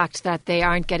the fact that they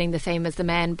aren't getting the same as the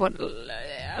men. But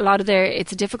a lot of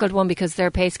it's a difficult one because their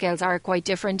pay scales are quite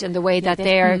different, and the way that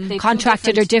they're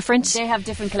contracted are different. They have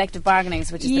different collective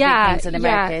bargainings, which is the big things in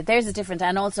America. Yeah. There's a different,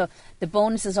 and also the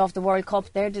bonuses of the World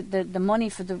Cup. The money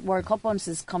for the World Cup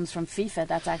bonuses comes from FIFA.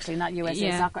 That's actually not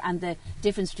USA Soccer, and the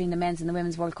difference between the men's and the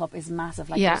women's World Cup is massive.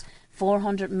 There's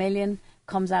 400 million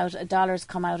dollars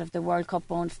come out of the World Cup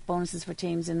bonuses for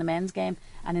teams in the men's game,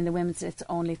 and in the women's it's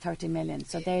only 30 million.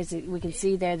 So we can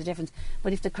see there the difference.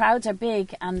 But if the crowds are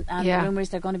big, and the rumours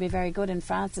they're going to be very good in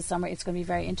France this summer, it's going to be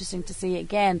very interesting to see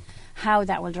again how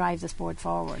that will drive the sport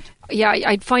forward. Yeah,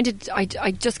 I'd find it.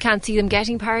 I just can't see them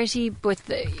getting parity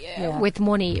with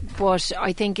money. But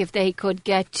I think if they could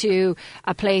get to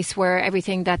a place where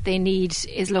everything that they need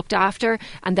is looked after,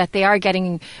 and that they are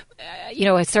getting,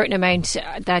 a certain amount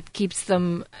that keeps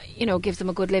them, gives them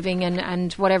a good living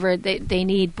and whatever they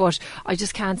need. But I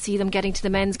just can't see them getting to the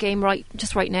men's game right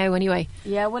now. Anyway.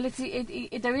 Yeah, well,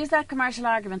 there is that commercial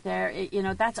argument there.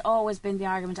 That's always been the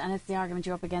argument, and it's the argument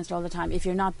you're up against all the time. If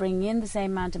you're not bringing in the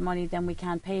same amount of money, then we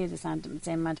can't pay you the same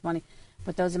amount of money.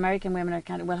 But those American women are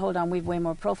kind of, well, hold on, we've way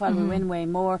more profile, we win way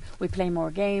more, we play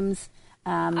more games.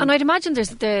 And I'd imagine there's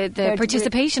the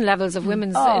participation levels of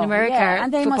women's in America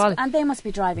and they football. They must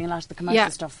be driving a lot of the commercial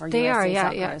stuff for USA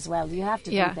soccer as well. You have to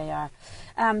think they are.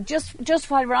 Just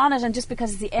while we're on it, and just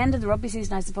because it's the end of the rugby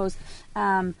season, I suppose,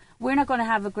 we're not going to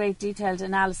have a great detailed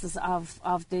analysis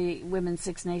of the Women's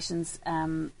Six Nations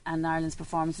and Ireland's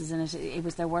performances in it. It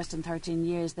was their worst in 13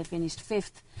 years. They finished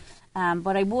 5th.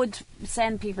 But I would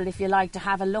send people, if you like, to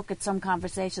have a look at some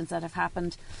conversations that have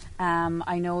happened.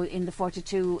 I know in the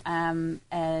 42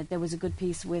 there was a good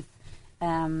piece with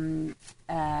Lindsay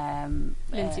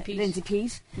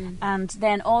Peat. And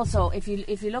then also, if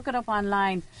you look it up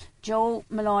online, Joe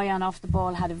Malloy on Off the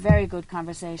Ball had a very good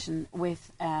conversation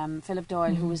with Philip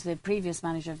Doyle, who was the previous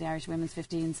manager of the Irish Women's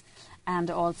 15s, and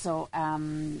also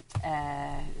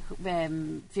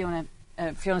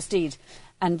Fiona Steed.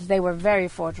 And they were very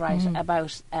forthright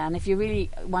about, and if you really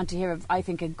want to hear, I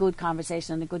think, a good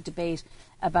conversation and a good debate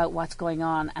about what's going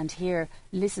on, and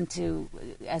listen to,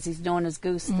 as he's known as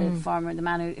Goose, the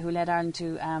man who led Ireland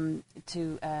to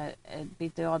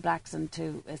beat the All Blacks and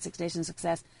to Six Nations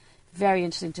success. Very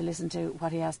interesting to listen to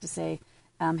what he has to say.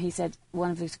 He said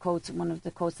one of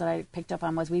the quotes that I picked up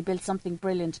on was, "We built something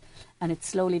brilliant, and it's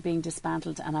slowly being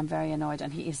dismantled, and I'm very annoyed."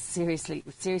 And he is seriously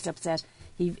upset.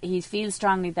 He feels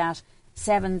strongly that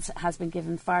sevens has been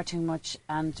given far too much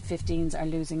and 15s are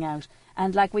losing out.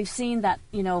 And like we've seen that,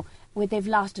 they've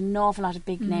lost an awful lot of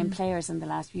big name players in the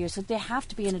last few years, so they have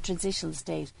to be in a transitional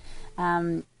state,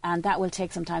 and that will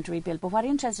take some time to rebuild. But what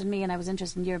interested me, and I was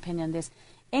interested in your opinion on this,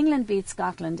 England beat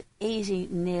Scotland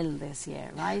 80-0 this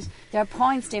year, right? Their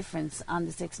points difference on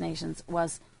the Six Nations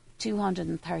was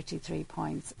 233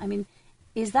 points. I mean,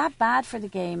 is that bad for the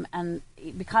game? And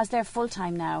because they're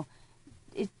full-time now,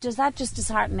 does that just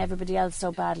dishearten everybody else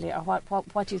so badly, or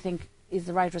what do you think is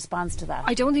the right response to that?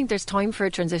 I don't think there's time for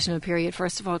a transitional period,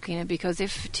 first of all, Cliona, because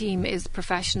if a team is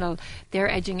professional,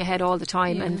 they're edging ahead all the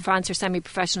time, and France are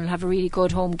semi-professional, have a really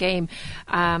good home game.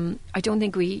 I don't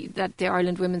think that the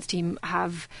Ireland women's team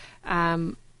have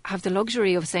the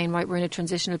luxury of saying, right, we're in a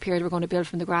transitional period, we're going to build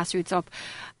from the grassroots up.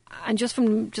 And just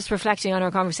reflecting on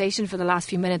our conversation for the last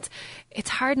few minutes, it's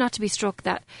hard not to be struck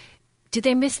that, did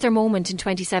they miss their moment in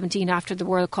 2017 after the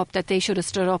World Cup, that they should have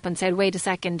stood up and said, wait a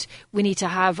second, we need to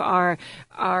have our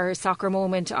soccer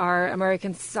moment, our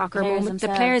American soccer moment, the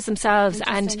players themselves.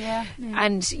 And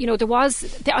there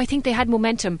was, I think they had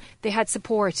momentum, they had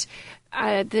support.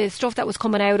 The stuff that was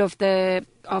coming out of the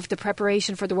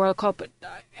preparation for the World Cup,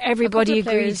 everybody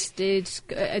agreed. Did.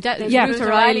 Ruth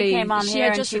O'Reilly came on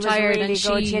here, and she retired, and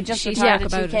she had just retired,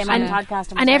 and she came on the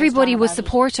podcast, and everybody was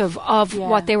supportive of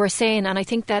what they were saying. And I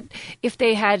think that if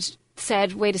they had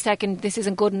said, wait a second, this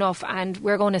isn't good enough, and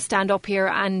we're going to stand up here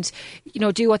and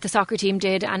do what the soccer team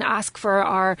did and ask for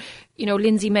our,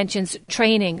 Lindsay mentions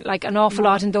training, like an awful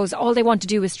lot, and those, all they want to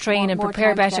do is train and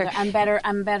prepare better and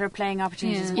better playing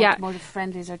opportunities, more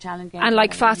friendlies or challenge games. And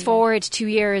like fast forward 2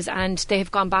 years and they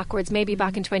have gone backwards. Maybe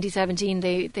back in 2017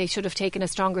 they should have taken a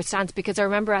stronger stance, because I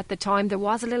remember at the time there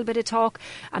was a little bit of talk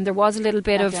and there was a little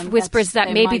bit of whispers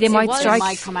that maybe they might strike.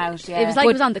 Might come out, It was like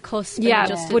it was on the cusp.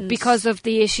 But because of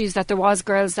the issues that there was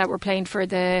girls that were playing for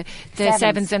the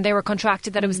sevens and they were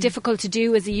contracted, that it was difficult to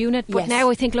do as a unit. But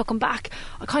now I think, looking back,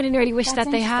 I kind of nearly wish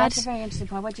that they had. That's a very interesting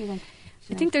point. What do you think?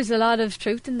 I think there's a lot of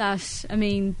truth in that. I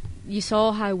mean, you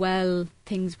saw how well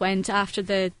things went after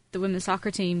the women's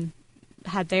soccer team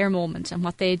had their moment and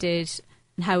what they did,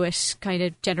 and how it kind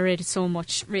of generated so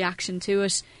much reaction to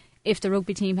it. If the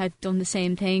rugby team had done the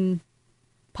same thing,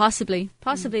 possibly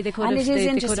they could have. And it is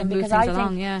interesting because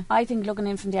I think looking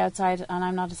in from the outside, and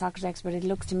I'm not a soccer expert, it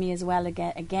looks to me as well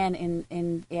again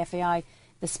in the FAI,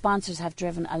 the sponsors have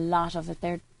driven a lot of it.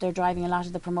 They're driving a lot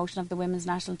of the promotion of the women's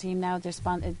national team now. They're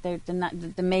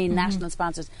the main national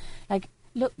sponsors. Like,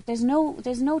 look, there's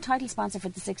no title sponsor for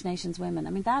the Six Nations women. I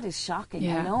mean, that is shocking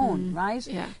alone, right?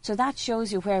 Yeah. So that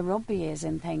shows you where rugby is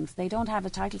in things. They don't have a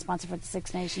title sponsor for the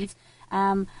Six Nations,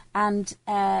 and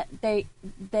the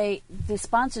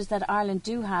sponsors that Ireland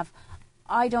do have,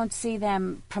 I don't see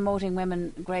them promoting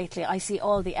women greatly. I see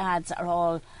all the ads are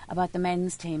all about the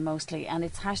men's team mostly, and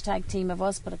it's hashtag Team of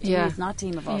Us, but to me it's not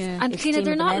Team of Us. And Cliona,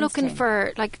 they're not looking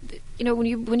for, like, you know,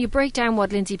 when you break down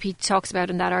what Lindsay Peake talks about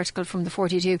in that article from the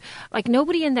 42, like,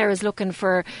 nobody in there is looking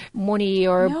for money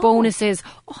or bonuses.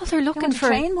 All they're looking for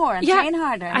train more and train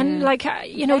harder, and like,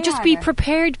 you know, just be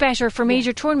prepared better for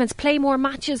major tournaments, play more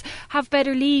matches, have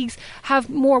better leagues, have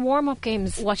more warm-up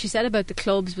games. What you said about the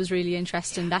clubs was really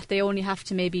interesting, that they only have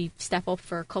to maybe step up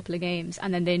for a couple of games,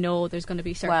 and then they know there's going to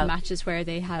be certain matches where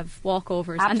they have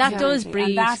walkovers, and that does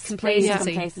breed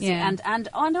complacency. And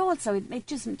also it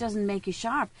just doesn't make you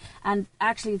sharp. And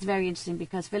actually, it's very interesting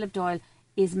because Philip Doyle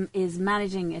is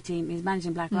managing a team. He's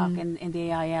managing Blackrock in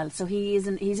the AIL, so he's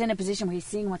in a position where he's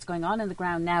seeing what's going on in the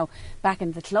ground now, back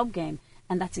in the club game.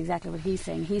 And that's exactly what he's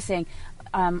saying. He's saying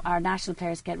our national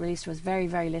players get released to us very,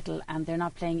 very little, and they're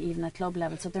not playing even at club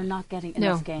level, so they're not getting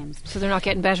enough games. So they're not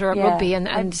getting better at rugby, and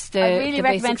I really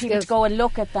recommend people to go and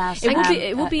look at that.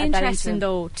 It would be interesting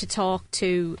though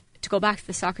to go back to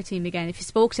the soccer team again. If you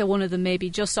spoke to one of them, maybe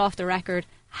just off the record,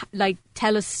 like,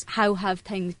 tell us how have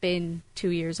things been 2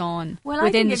 years on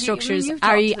within the structures.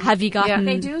 Have you gotten?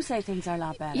 They do say things are a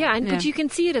lot better. Yeah, but you can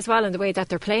see it as well in the way that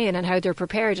they're playing and how they're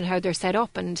prepared and how they're set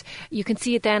up, and you can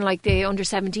see it then, like the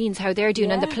under-17s, how they're doing,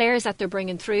 and the players that they're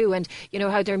bringing through, and you know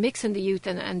how they're mixing the youth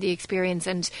and the experience,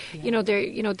 and you know, they're,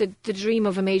 you know, the dream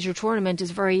of a major tournament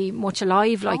is very much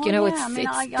alive. Like,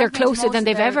 they're closer than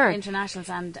they've ever. Internationals,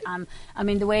 and I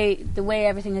mean the way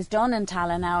everything is done in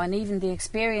Tala now, and even the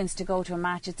experience to go to a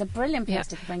match. It's a brilliant place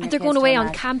to bring your kids. And they're going away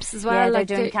on camps as well. They're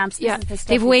doing camps.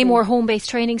 They've way more home-based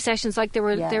training sessions like they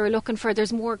were looking for.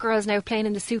 There's more girls now playing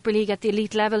in the Super League at the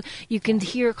elite level. You can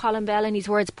hear Colin Bell in his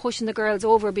words pushing the girls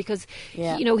over because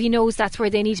you know, he knows that's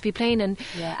where they need to be playing. And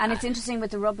it's interesting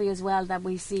with the rugby as well that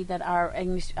we see that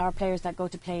our players that go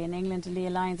to play in England,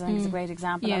 Leah Lyons, I think is a great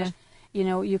example of it. You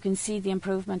know, you can see the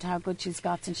improvement, how good she's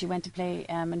got since she went to play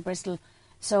in Bristol.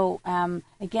 So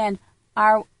again,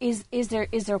 is there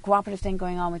a cooperative thing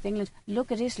going on with England?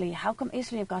 Look at Italy. How come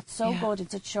Italy have got so good in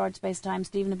such short space of time?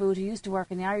 Stephen Aboud, who used to work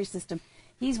in the Irish system,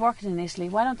 he's working in Italy.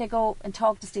 Why don't they go and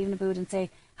talk to Stephen Aboud and say,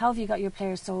 how have you got your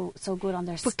players so good on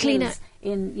their skills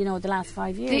in, you know, the last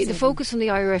 5 years? The focus from the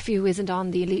IRFU isn't on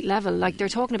the elite level. Like, they're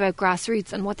talking about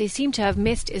grassroots, and what they seem to have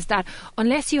missed is that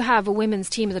unless you have a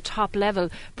women's team at the top level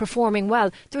performing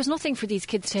well, there's nothing for these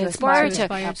kids to aspire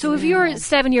to. So if you're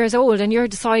 7 years old and you're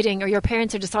deciding, or your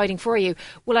parents are deciding for you,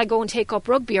 will I go and take up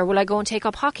rugby or will I go and take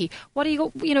up hockey? What are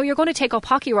you you're going to take up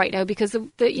hockey right now because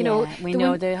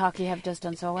the hockey have just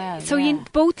done so well. So you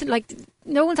both, like,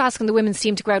 no one's asking the women's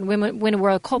team to go out and win a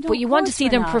World Cup, but you want to see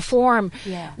them perform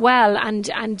well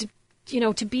and you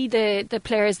know, to be the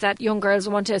players that young girls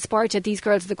want to aspire to. These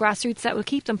girls are the grassroots that will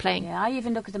keep them playing. Yeah, I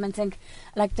even look at them and think,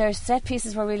 like, their set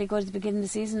pieces were really good at the beginning of the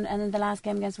season, and in the last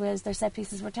game against Wales, their set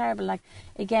pieces were terrible. Like,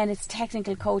 again, it's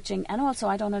technical coaching, and also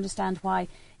I don't understand why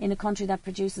in a country that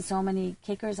produces so many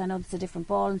kickers, I know it's a different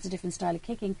ball and it's a different style of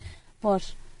kicking,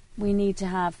 but we need to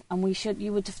have, and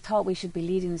you would have thought we should be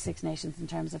leading the Six Nations in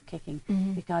terms of kicking,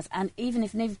 because, and even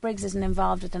if Niamh Briggs isn't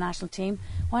involved with the national team,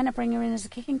 why not bring her in as a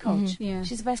kicking coach?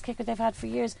 She's the best kicker they've had for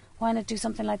years. Why not do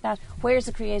something like that? Where's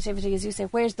the creativity, as you say?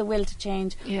 Where's the will to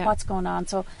change? What's going on?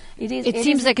 So it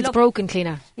seems like it's broken,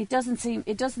 Cliona. It doesn't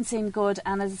seem good.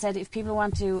 And as I said, if people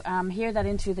want to hear that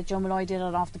interview that Joe Malloy did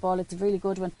on Off the Ball, it's a really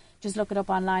good one. Just look it up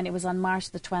online. It was on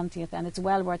March the 20th, and it's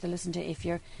well worth a listen to if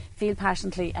you feel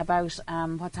passionately about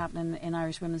what's happening in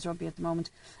Irish women's rugby at the moment.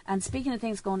 And speaking of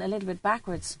things going a little bit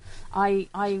backwards, I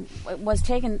was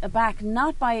taken aback,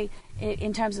 not by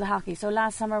in terms of the hockey. So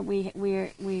last summer we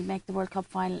make the World Cup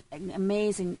final.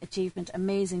 Amazing achievement,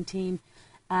 amazing team.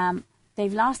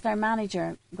 They've lost their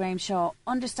manager, Graham Shaw.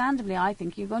 Understandably, I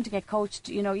think you're going to get coached.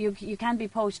 You know, you can be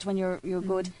poached when you're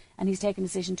good. And he's taken a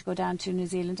decision to go down to New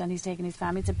Zealand, and he's taken his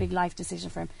family. It's a big life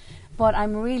decision for him. But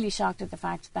I'm really shocked at the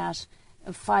fact that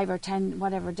 5 or 10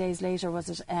 whatever days later was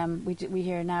it, we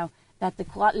hear now that the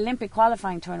Olympic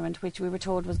qualifying tournament, which we were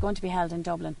told was going to be held in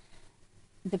Dublin,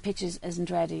 the pitch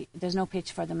isn't ready. There's no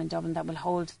pitch for them in Dublin that will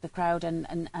hold the crowd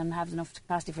and have enough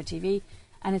capacity for TV,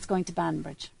 and it's going to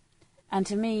Banbridge. And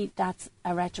to me, that's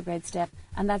a retrograde step,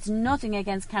 and that's nothing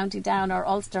against County Down or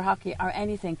Ulster hockey or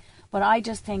anything. But I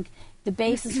just think the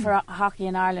basis for hockey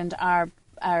in Ireland are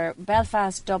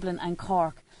Belfast, Dublin and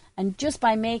Cork. And just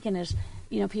by making it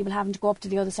people having to go up to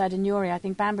the other side of Newry. I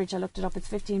think Banbridge, I looked it up, it's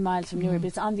 15 miles from Newry, but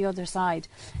it's on the other side.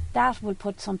 That will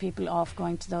put some people off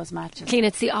going to those matches. Cliona,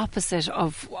 it's the opposite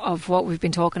of what we've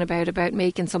been talking about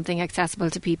making something accessible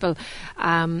to people,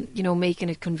 making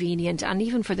it convenient, and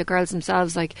even for the girls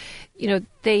themselves,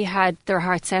 they had their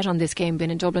heart set on this game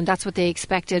being in Dublin. That's what they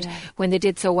expected when they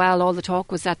did so well. All the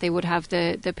talk was that they would have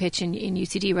the pitch in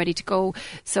UCD ready to go.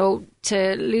 So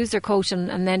to lose their coach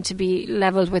and then to be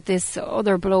levelled with this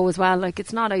other blow as well,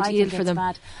 it's not ideal for them.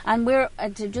 Bad. And we're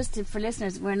for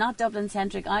listeners, we're not Dublin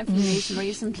centric. I'm from Naois,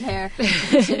 Marie St Clair,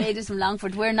 Sinead is from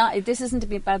Longford. We're not. This isn't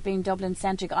about being Dublin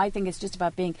centric. I think it's just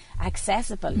about being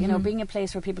accessible. Being a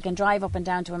place where people can drive up and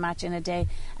down to a match in a day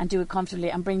and do it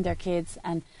comfortably and bring their kids,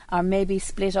 and or maybe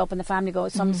split up and the family go.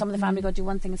 Some of the family go do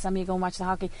one thing and some of you go and watch the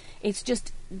hockey. It's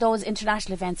just those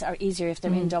international events are easier if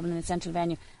they're in Dublin, in a central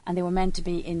venue, and they were meant to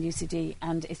be in UCD,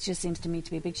 and it just seems to me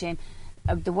to be a big shame.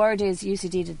 The word is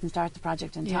UCD didn't start the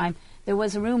project in time. There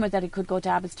was a rumour that it could go to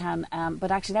Abbottstown,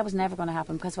 but actually that was never going to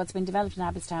happen, because what's been developed in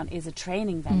Abbottstown is a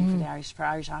training venue for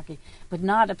Irish hockey, but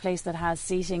not a place that has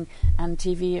seating and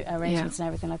TV arrangements and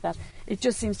everything like that. It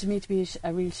just seems to me to be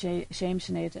a real shame,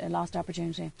 Sinead, a lost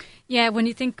opportunity. Yeah, when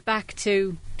you think back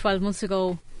to 12 months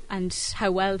ago and how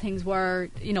well things were,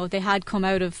 they had come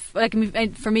out of,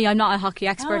 for me, I'm not a hockey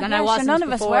expert, and I wasn't none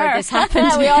of us before were. this happened.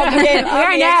 We all became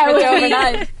hockey experts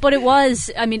overnight. But it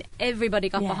was, everybody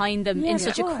got behind them in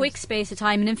such a course. quick space of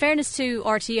time. And in fairness to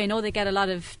RT, I know they get a lot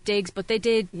of digs, but they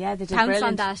did pounce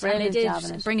on that, and they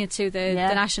did bring it to the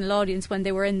national audience when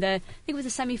they were in I think it was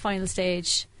the semi-final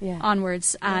stage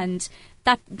onwards, and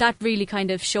that really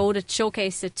kind of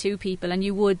showcased it to people, and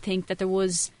you would think that there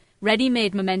was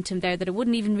ready-made momentum there, that it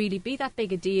wouldn't even really be that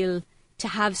big a deal to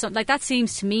have something that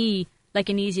seems to me like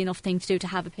an easy enough thing to do, to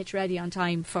have a pitch ready on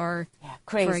time for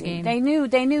a game. They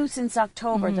knew since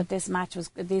October that this match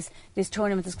was this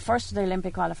tournament, this first of the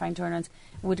Olympic qualifying tournaments,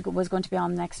 was going to be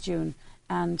on next June,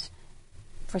 and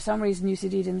for some reason UCD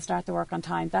didn't start the work on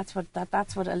time. That's what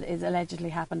is allegedly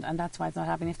happened, and that's why it's not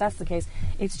happening. If that's the case,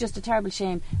 it's just a terrible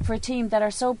shame for a team that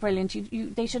are so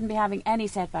brilliant. They shouldn't be having any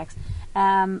setbacks.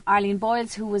 Arlene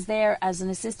Boyles, who was there as an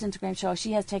assistant to Graham Shaw,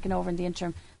 she has taken over in the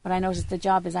interim, but I noticed the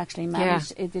job is actually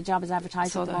managed. The job is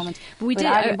advertised at the moment. But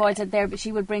Arlene Boyles said there, but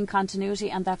she would bring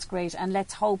continuity, and that's great. And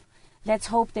let's hope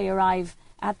they arrive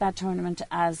at that tournament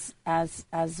as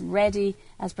ready,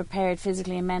 as prepared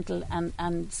physically and mental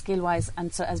and skill wise,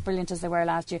 and so as brilliant as they were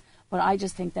last year. But I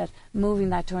just think that moving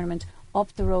that tournament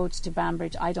up the road to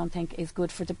Banbridge, I don't think is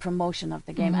good for the promotion of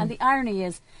the game. And the irony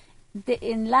is,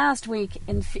 in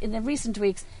the recent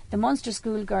weeks, the Munster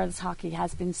Schoolgirls hockey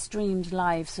has been streamed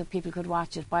live so people could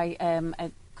watch it by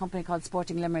a company called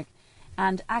Sporting Limerick,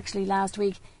 and actually last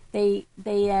week they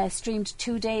streamed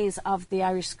 2 days of the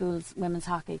Irish schools women's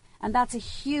hockey, and that's a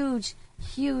huge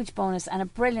bonus and a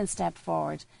brilliant step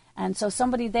forward. And so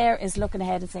somebody there is looking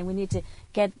ahead and saying we need to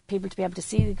get people to be able to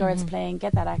see the girls playing,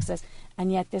 get that access,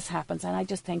 and yet this happens. And I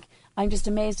just think, I'm just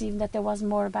amazed even that there wasn't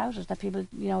more about it, that people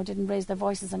didn't raise their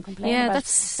voices and complain about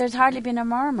it. There's hardly been a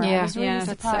murmur. I was really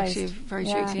surprised. That's actually very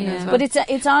true, as well. But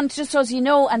it's on just so as you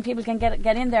know, and people can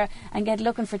get in there and get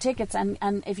looking for tickets, and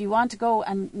if you want to go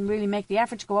and really make the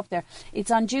effort to go up there, it's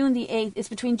on June the 8th. It's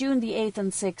between June the 8th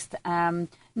and 6th.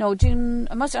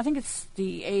 I think it's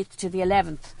the 8th to the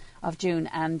 11th of June,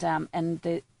 and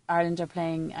the Ireland are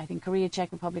playing, I think, Korea,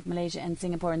 Czech Republic, Malaysia and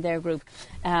Singapore in their group,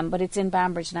 but it's in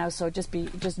Banbridge now, so just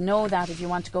know that if you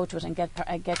want to go to it and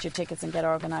get your tickets and get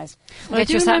organised.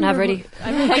 Get your sat-nav ready.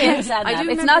 It's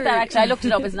not that, actually, I looked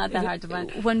it up, it's not that hard to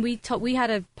find. When we had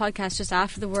a podcast just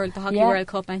after the Hockey World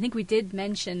Cup, and I think we did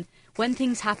mention when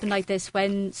things happen like this,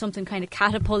 when something kind of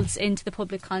catapults into the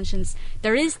public conscience,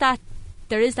 there is that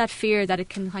fear that it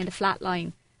can kind of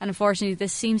flatline. And unfortunately,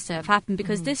 this seems to have happened,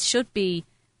 because this should be,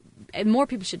 more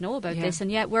people should know about this,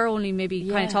 and yet we're only maybe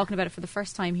kind of talking about it for the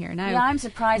first time here now. Yeah, I'm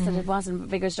surprised that it wasn't a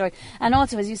bigger story. And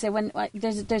also, as you say, when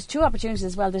there's two opportunities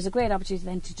as well. There's a great opportunity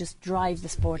then to just drive the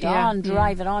sport on,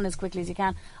 drive it on as quickly as you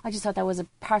can. I just thought that was a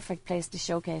perfect place to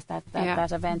showcase that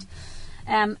event.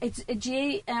 It's a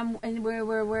GA, and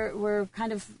we're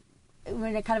kind of.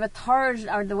 We're kind of a third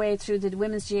of the way through the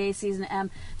women's GA season,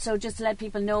 so just to let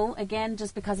people know again,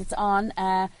 just because it's on,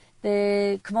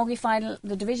 the Camogie final,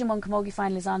 the Division 1 Camogie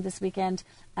final is on this weekend.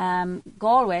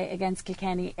 Galway against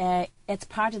Kilkenny. It's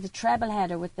part of the treble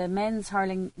header with the men's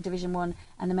hurling Division 1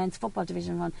 and the men's football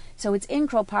Division 1. So it's in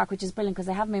Crowe Park, which is brilliant because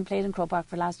they haven't been played in Crowe Park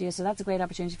for last year, so that's a great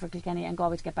opportunity for Kilkenny and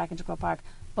Galway to get back into Crowe Park.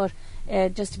 But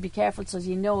just to be careful, so as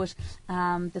you know it,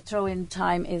 the throw-in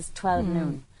time is 12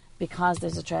 noon. because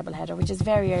there's a treble header, which is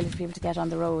very early for people to get on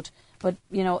the road. But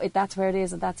that's where it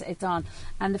is, and it's on.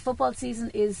 And the football season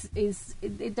there's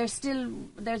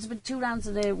been 2 rounds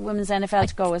of the women's NFL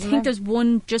to go, isn't there? I think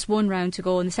there's just one round to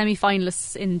go, and the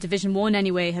semi-finalists in Division 1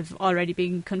 anyway have already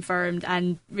been confirmed,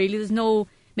 and really there's no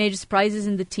major surprises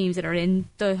in the teams that are in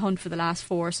the hunt for the last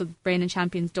 4. So reigning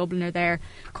champions Dublin are there,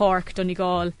 Cork,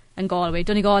 Donegal and Galway.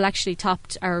 Donegal actually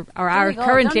topped are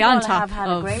currently on top. Have had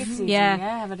a great season.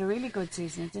 Have had a really good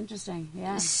season. It's interesting.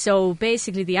 Yeah. So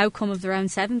basically, the outcome of the round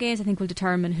 7 games, I think, will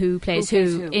determine who plays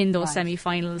who in those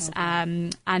semi-finals. Okay.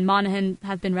 And Monaghan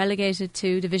have been relegated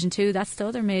to Division 2. That's the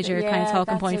other major kind of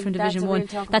talking point from Division 1.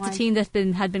 That's a team that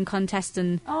had been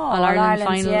contesting All Ireland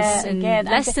finals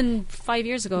less than 5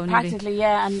 years ago. Practically,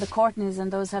 nearly. And the Courtneys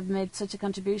and those have made such a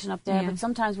contribution up there. But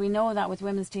sometimes we know that with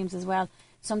women's teams as well.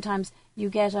 Sometimes you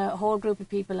get a whole group of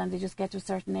people and they just get to a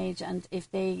certain age, and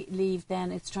if they leave,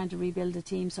 then it's trying to rebuild a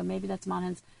team. So maybe that's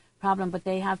Monaghan's problem, but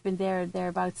they have been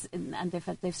thereabouts, and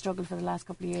they've struggled for the last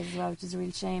couple of years as well, which is a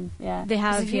real shame. Yeah, they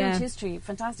have. It's a huge history,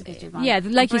 fantastic history.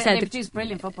 Like you said, they produce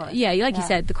brilliant footballers. You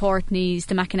said, the Courtneys,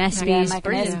 the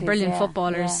McInnesbys, brilliant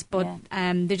footballers, but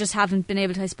they just haven't been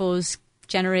able to, I suppose,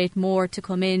 generate more to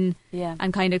come in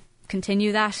and kind of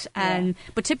continue that.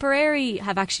 But Tipperary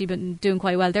have actually been doing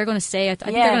quite well. They're going to stay. I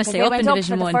think they're going to stay up in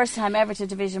Division 1. The first time ever to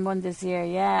Division 1 this year.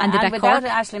 And without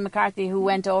Ashley McCarthy, who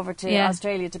went over to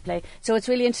Australia to play. So it's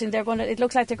really interesting. It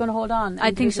looks like they're going to hold on.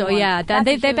 I think so. 1. And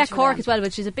they bet Cork as well,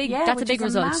 which is a big. That's a big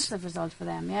result. Massive result for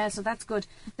them. Yeah, so that's good.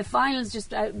 The finals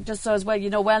just so as well,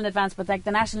 well in advance. But like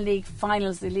the National League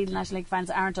finals, the Legal National League finals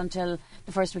aren't until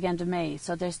the first weekend of May.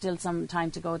 So there's still some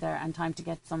time to go there and time to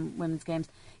get some women's games.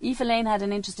 Aoife Lane had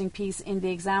an interesting piece in the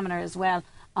Examiner as well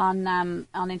on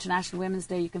International Women's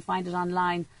Day. You can find it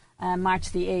online,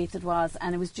 March the 8th it was,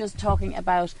 and it was just talking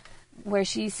about where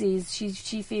she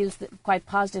feels that quite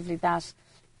positively that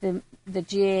the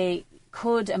GAA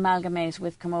could amalgamate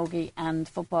with camogie and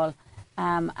football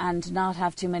and not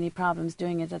have too many problems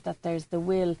doing it, that there's the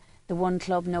will, the one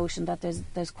club notion, that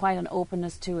there's quite an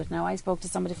openness to it. Now, I spoke to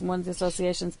somebody from one of the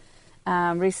associations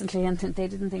recently, and they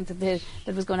didn't think that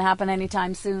was going to happen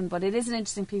anytime soon, but it is an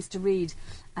interesting piece to read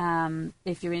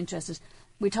if you're interested.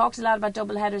 We talked a lot about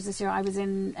double headers this year. I was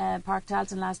in Park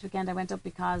Talton last weekend. I went up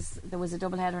because there was a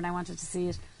double header and I wanted to see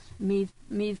it.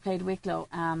 Meath played Wicklow.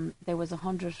 There was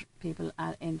 100 people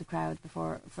in the crowd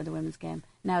for the women's game.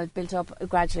 Now it built up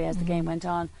gradually as the game went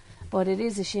on, but it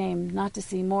is a shame not to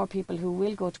see more people who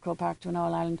will go to Crowe Park to an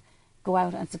All-Ireland go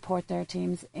out and support their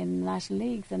teams in national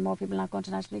leagues, and more people not going to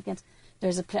national league games.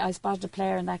 I spotted a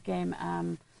player in that game,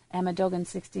 Emma Duggan,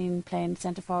 16, playing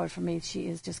centre forward for me. She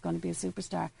is just going to be a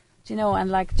superstar. Do you know? And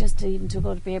like just to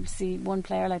be able to see one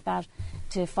player like that,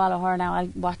 to follow her now, I'll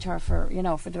watch her for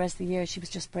the rest of the year. She was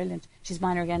just brilliant. She's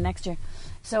minor again next year,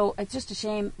 so it's just a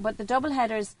shame. But the double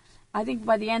headers, I think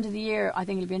by the end of the year, I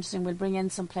think it'll be interesting. We'll bring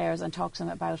in some players and talk to them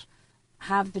about,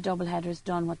 have the double headers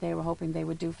done what they were hoping they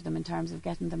would do for them in terms of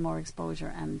getting them more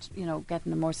exposure and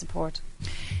getting them more support?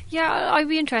 Yeah, I'd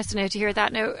be interested now to hear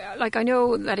that. Now, like, I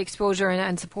know that exposure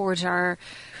and support are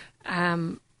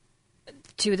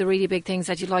two of the really big things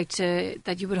that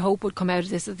you would hope would come out of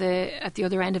this at the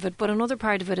other end of it. But another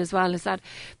part of it as well is that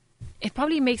it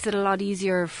probably makes it a lot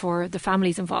easier for the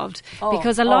families involved,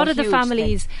 because a lot of the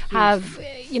families have,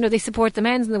 they support the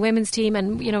men's and the women's team,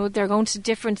 and they're going to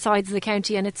different sides of the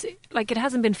county, and it's like, it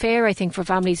hasn't been fair, I think, for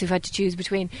families who've had to choose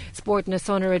between supporting a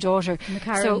son or a daughter.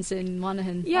 McCarran's in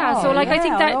Monaghan. I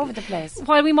think that all over the place.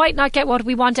 While we might not get what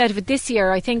we want out of it this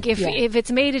year, I think if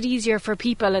it's made it easier for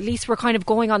people, at least we're kind of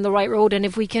going on the right road, and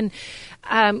if we can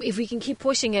keep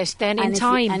pushing it, then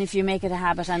if you make it a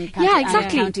habit and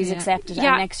counties accept it,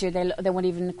 and next year they won't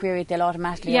even query it, they'll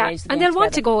automatically arrange the games, and they'll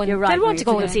want to go and they'll want to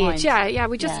go and see point. it.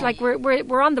 We just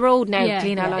we're on the road now,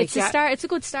 Cliona. Like, it's a start. It's a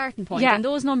good starting point, and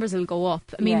those numbers will go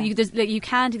up. I mean, you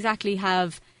can't exactly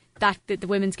have the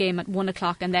women's game at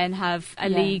 1:00 and then have a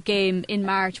league game in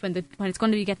March when it's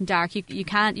going to be getting dark. You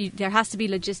can't. There has to be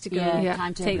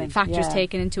logistical factors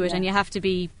taken into it, and you have to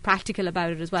be practical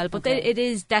about it as well. But it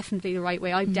is definitely the right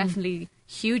way. I'm definitely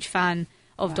a huge fan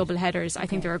of double headers. I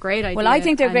think they're a great idea. Well, I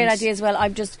think they're a great idea as well.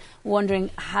 I'm just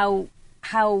wondering how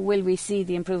will we see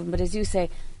the improvement. But as you say,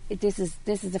 this is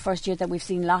the first year that we've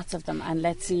seen lots of them, and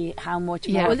let's see how much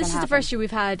more. Well, this is the first year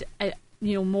we've had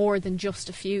more than just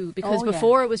a few, because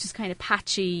before it was just kind of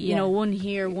patchy, one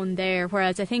here, one there,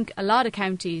 whereas I think a lot of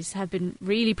counties have been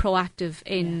really proactive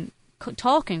in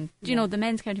talking, the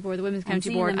men's county board, the women's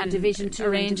county board, and Division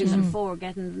 2 and Division 4,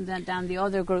 getting down the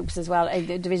other groups as well.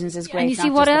 The divisions is great. And you see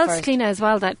what else, Cliona, as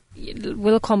well, that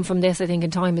will come from this, I think,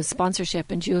 in time, is sponsorship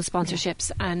and dual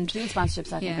sponsorships. And dual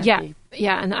sponsorships, I think.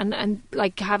 Yeah, and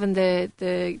like having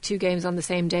the 2 games on the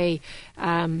same day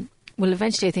will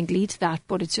eventually, I think, lead to that,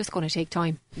 but it's just going to take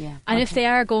time. Yeah. And if they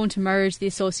are going to merge the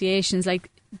associations, like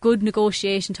good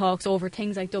negotiation talks over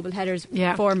things like double headers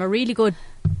form a really good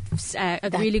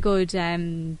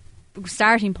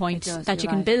starting point that you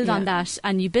can build on that,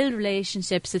 and you build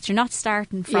relationships that you're not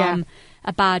starting from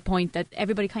a bad point, that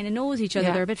everybody kind of knows each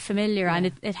other, they're a bit familiar,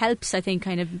 and it helps, I think,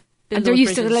 kind of. And they're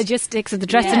used to the logistics of the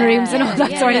dressing rooms and all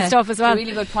that sort of stuff as well. It's a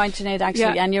really good point, Sinead,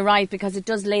 actually. And you're right, because it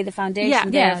does lay the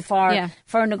foundation there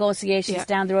for negotiations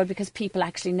down the road, because people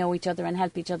actually know each other and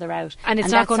help each other out. And it's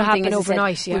not going to happen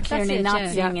overnight. We're clearly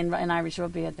not seeing in Irish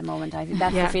rugby at the moment. I think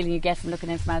that's the feeling you get from looking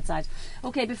in from outside.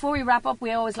 Okay, before we wrap up,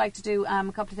 we always like to do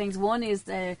a couple of things. One is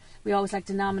we always like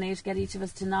to get each of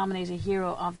us to nominate a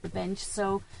hero of the bench.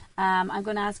 So I'm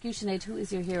going to ask you, Sinead, who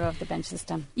is your hero of the bench this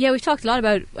time? Yeah, we've talked a lot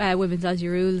about women's Aussie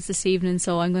rules this evening,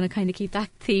 so I'm going to kind of keep that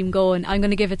theme going. I'm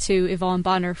going to give it to Yvonne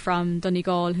Bonner from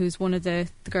Donegal, who's one of the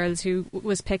girls who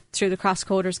was picked through the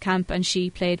cross-coders camp, and she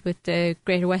played with the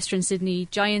Greater Western Sydney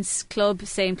Giants club,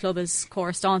 same club as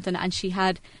Cora Staunton, and she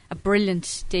had a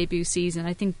brilliant debut season.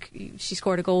 I think she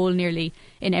scored a goal nearly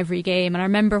in every game, and I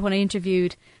remember when I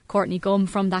interviewed Courtney Gumm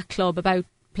from that club about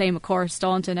playing with Cora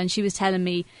Staunton, and she was telling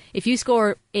me, if you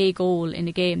score a goal in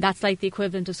a game, that's like the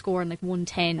equivalent of scoring like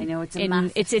 110. I know, it's a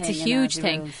massive thing. It's a huge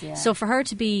thing. Rules, So for her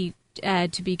to be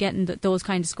getting those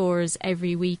kind of scores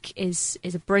every week is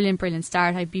a brilliant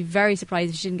start. I'd be very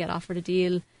surprised if she didn't get offered a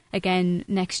deal again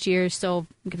next year. So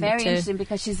very interesting,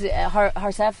 because she's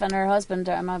herself and her husband,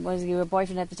 was her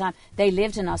boyfriend at the time, they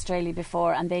lived in Australia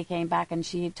before, and they came back, and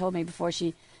she told me before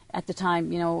she, at the time,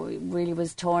 really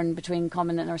was torn between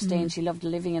coming or staying. She loved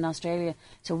living in Australia,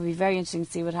 so it would be very interesting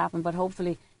to see what happened. But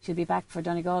hopefully she'll be back for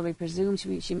Donegal. We presume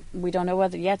we don't know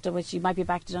whether yet, but she might be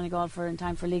back to Donegal in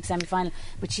time for league semi-final.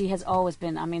 But she has always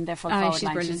been, their full forward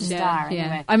line. She's a star.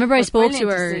 Anyway. I remember I spoke to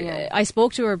her. I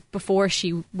spoke to her before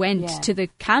she went to the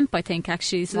camp, I think,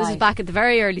 actually. So this is back at the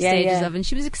very early stages of it. And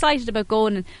she was excited about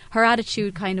going, and her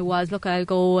attitude kind of was, look, I'll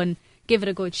go and give it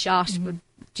a good shot. But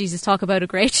Jesus, talk about a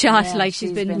great shot.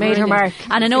 She's been made her mark.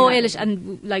 And I know Eilish,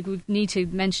 and we need to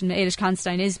mention Eilish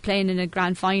Constantine is playing in a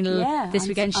grand final this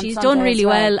weekend. She's done really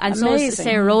well, and so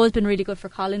Sarah Rowe has been really good for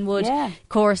Collingwood.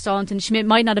 Cora Staunton, she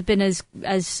might not have been as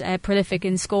prolific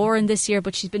in scoring this year,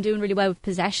 but she's been doing really well with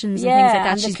possessions and things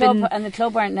like that. And the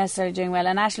club weren't necessarily doing well,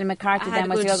 and Ashley McCarthy then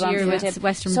was the other one with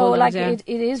Western so Bulldogs, it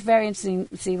is very interesting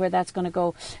to see where that's going to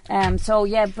go.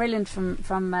 Brilliant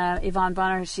from Yvonne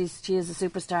Bonner. She is a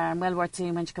superstar and well worth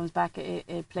seeing when she comes back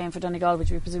playing for Donegal,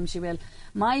 which we presume she will.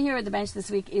 My hero at the bench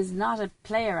this week is not a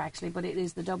player actually, but it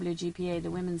is the WGPA, the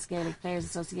Women's Gaelic Players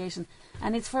Association,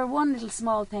 and it's for one little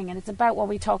small thing, and it's about what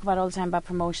we talk about all the time about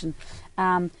promotion.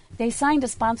 They signed a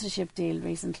sponsorship deal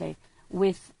recently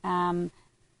with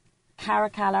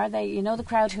Caracal, are they? You know, the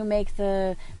crowd who make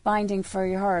the binding for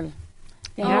your hurl.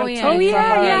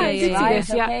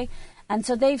 Okay. And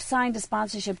so they've signed a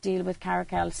sponsorship deal with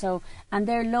Caracal. So, and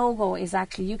their logo is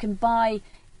actually, you can buy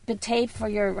the tape for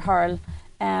your hurl,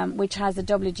 which has the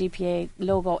WGPA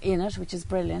logo in it, which is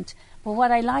brilliant. But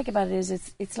what I like about it is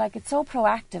it's so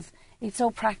proactive, it's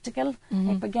so practical.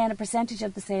 Again, a percentage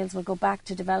of the sales will go back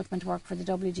to development work for the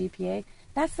WGPA.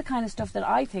 That's the kind of stuff that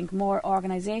I think more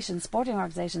sporting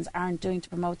organisations aren't doing to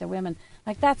promote their women.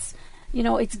 Like that's,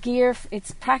 it's gear,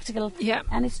 it's practical,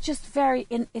 and it's just very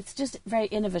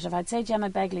innovative. I'd say Gemma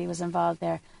Begley was involved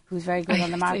there, who's very good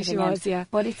on the marketing end.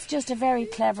 But it's just a very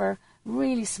clever,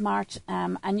 really smart,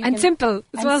 and simple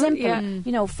as well.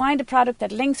 Simple. Find a product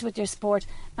that links with your sport,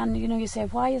 and you say,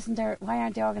 why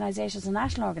aren't the organisations and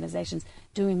national organisations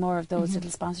doing more of those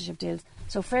little sponsorship deals?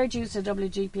 So fair dues to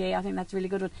WGPA. I think that's a really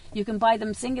good one. You can buy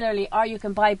them singularly, or you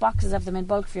can buy boxes of them in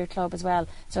bulk for your club as well.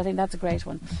 So I think that's a great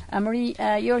one. Marie,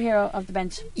 your hero of the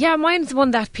bench. Yeah, mine's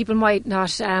one that people might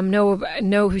not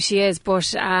know who she is,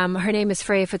 but her name is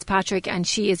Freya Fitzpatrick, and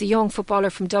she is a young footballer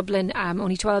from Dublin,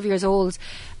 only 12 years old.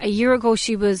 A year ago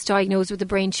she was diagnosed with a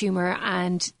brain tumour,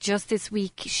 and just this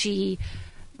week she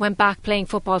went back playing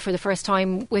football for the first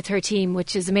time with her team,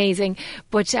 which is amazing.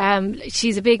 But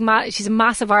she's a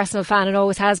massive Arsenal fan and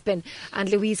always has been. And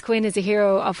Louise Quinn is a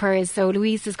hero of hers. So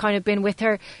Louise has kind of been with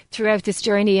her throughout this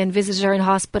journey and visited her in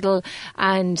hospital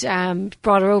and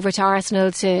brought her over to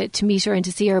Arsenal to meet her and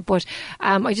to see her. But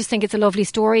I just think it's a lovely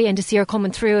story, and to see her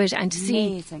coming through it, and to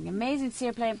amazing to see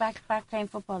her playing back playing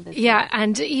football this year.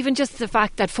 And even just the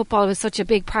fact that football was such a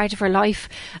big part of her life,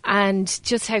 and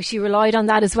just how she relied on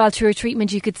that as well through her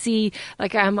treatment. You could see,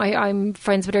 like, I'm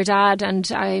friends with her dad,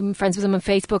 and I'm friends with him on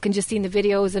Facebook, and just seeing the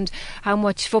videos and how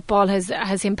much football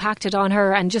has impacted on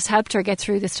her and just helped her get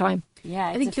through this time. Yeah,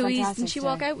 I think a Louise, fantastic didn't she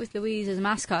walk out with Louise as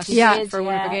mascot for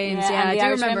one of her games? Yeah, I and do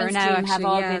Irish remember her women's now, team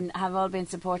actually. have all been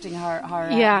supporting her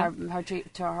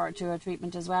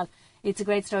treatment as well. It's a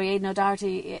great story. Aidan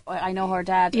O'Doherty, I know her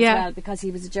dad as well, because he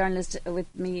was a journalist with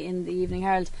me in the Evening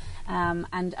Herald.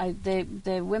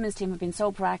 The women's team have been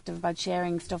so proactive about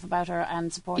sharing stuff about her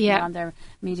and supporting her on their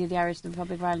media, the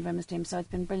Republic of Ireland women's team. So it's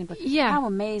been brilliant. But how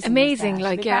amazing is that?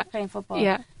 Like, back playing football.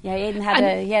 Yeah, Aidan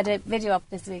had a video up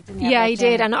this week, didn't he? Yeah, he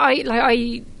did. And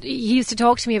he used to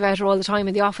talk to me about her all the time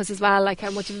in the office as well, like how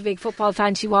much of a big football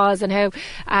fan she was, and how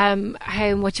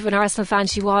much of an Arsenal fan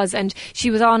she was. And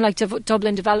she was on like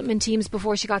Dublin development teams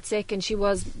before she got sick, and she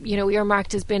was,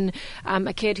 earmarked as being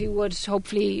a kid who would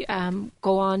hopefully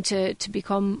go on to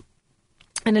become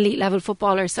an elite level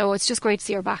footballer. So it's just great to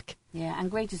see her back. Yeah,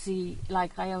 and great to see,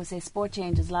 like I always say, sport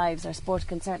changes lives, or sport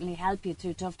can certainly help you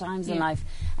through tough times in life,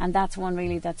 and that's one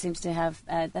really that seems to have,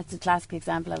 that's a classic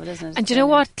example of it, isn't it? And do you know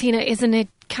what, Cliona, isn't it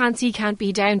can't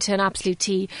be down to an absolute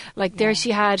T. Like there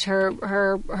she had her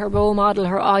role model,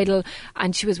 her idol,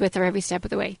 and she was with her every step of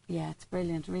the way. Yeah, it's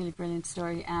brilliant, really brilliant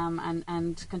story,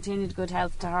 and continued good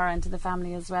health to her and to the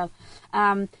family as well.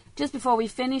 Just before we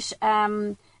finish,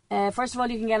 first of all,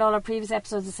 you can get all our previous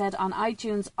episodes, as I said, on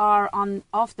iTunes or on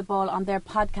Off the Ball on their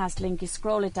podcast link. You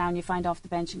scroll it down, you find Off the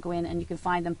Bench and go in and you can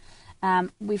find them.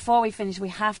 Before we finish, we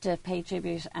have to pay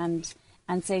tribute and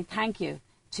say thank you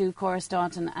to Cora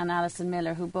Staunton and Alison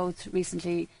Miller, who both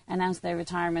recently announced their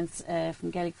retirements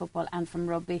from Gaelic football and from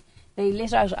rugby. They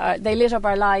lit up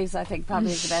our lives, I think,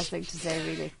 probably is the best thing to say,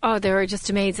 really. Oh, they were just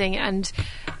amazing, and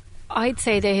I'd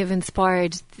say they have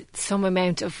inspired some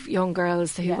amount of young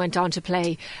girls who went on to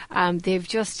play. They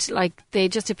just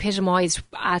epitomised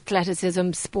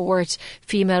athleticism, sport,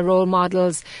 female role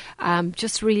models.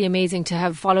 Just really amazing to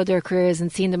have followed their careers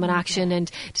and seen them in action,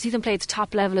 and to see them play at the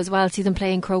top level as well. See them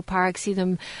play in Crowe Park, see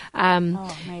them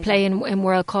play in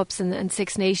World Cups and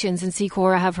Six Nations, and see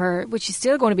Cora have her, which she's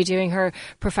still going to be doing, her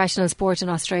professional sport in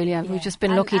Australia. We've just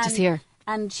been lucky to see her.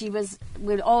 And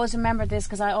we'll always remember this,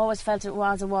 because I always felt it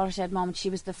was a watershed moment. She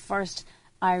was the first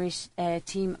Irish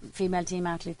female team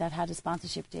athlete that had a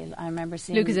sponsorship deal. I remember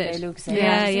seeing Lucas.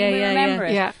 Yeah. Remember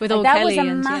it. Yeah. With that Kelly was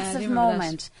a massive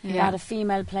moment that a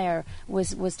female player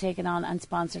was taken on and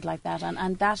sponsored like that,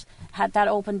 and that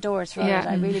opened doors for it.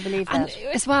 I really believe that. And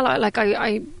as well,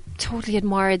 I totally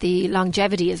admire the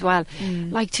longevity as well,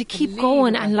 like to keep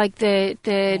going, and like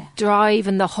the drive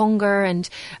and the hunger and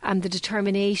the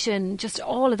determination, just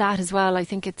all of that as well. I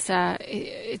think it's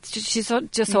just, she's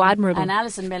just so admirable. And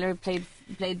Alison Miller played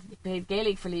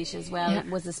Gaelic for Laois as well,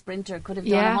 was a sprinter, could have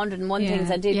done 101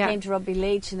 things, and came to rugby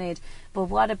late, Sinead. But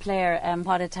what a player,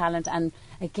 what a talent. And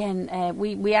again,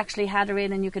 we actually had her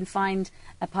in, and you can find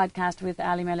a podcast with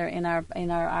Ali Miller in our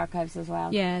archives as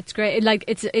well. Yeah, it's great. Like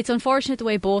it's unfortunate the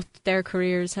way both their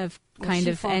careers have kind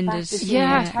of ended.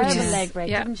 Terrible leg break,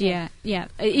 didn't she? Yeah.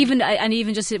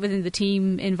 Even just within the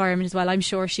team environment as well. I'm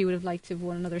sure she would have liked to have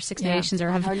won another Six Nations, or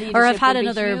have had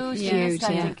another huge.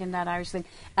 I think in that Irish thing.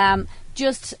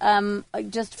 Just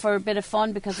for a bit of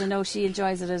fun, because I know she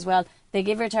enjoys it as well. They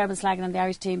gave her a terrible slagging on the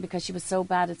Irish team because she was so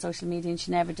bad at social media and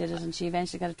she never did it, and she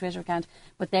eventually got a Twitter account.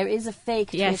 But there is a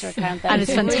fake Twitter account. And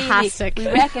it's fantastic. We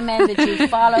recommend that you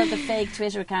follow the fake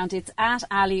Twitter account. It's at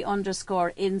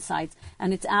Ali_insights,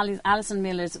 and it's Alison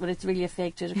Miller's, but it's really a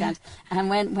fake Twitter account. And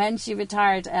when she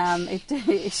retired,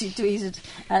 she tweeted,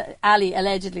 Ali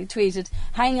allegedly tweeted,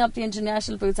 "Hanging up the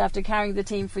international boots after carrying the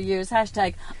team for years.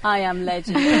 #I am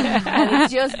legend." And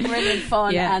it's just brilliant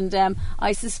fun. Yeah. And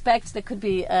I suspect there could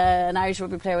be an Irish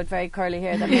rugby player with very curly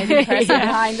hair that may be the person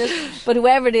behind it, but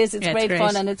whoever it is, it's great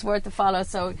fun and it's worth a follow.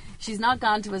 So she's not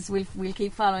gone to us. We'll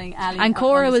keep following Ali, and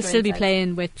Cora will still be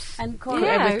playing with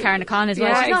Carna Khan as well.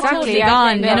 Yeah, she's not exactly. totally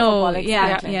gone, Football,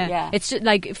 yeah. It's just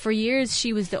like for years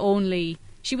she was the only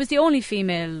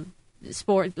female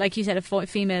sport, like you said, a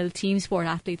female team sport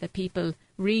athlete that people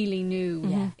really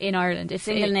knew in Ireland.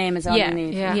 Single name is all you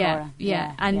need.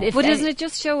 But doesn't it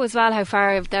just show as well how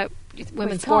far that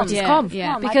women's sports has come?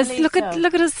 Yeah. Because look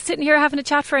at us sitting here having a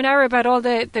chat for an hour about all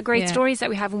the great stories that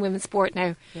we have in women's sport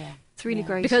now. Yeah. It's really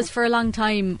great. Because for a long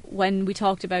time, when we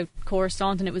talked about Cora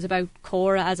Staunton, it was about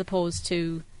Cora as opposed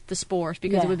to the sport,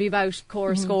 because it would be about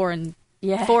Cora scoring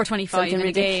 425 in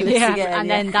a game, and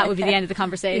then that would be the end of the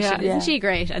conversation. Isn't she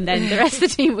great? And then the rest of the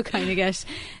team would kind of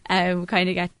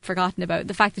get forgotten about.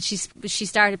 The fact that she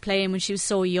started playing when she was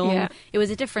so young, it was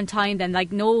a different time then.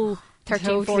 Like no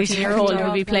 13, 14-year-old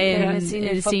would be playing in a senior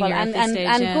at this stage.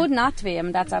 And good not to be. I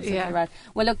mean, that's absolutely right.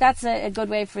 Well, look, that's a good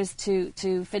way for us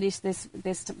to finish this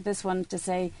one, to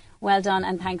say well done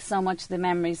and thanks so much for the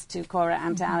memories to Cora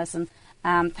and to Alison.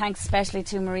 Thanks especially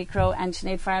to Marie Crowe and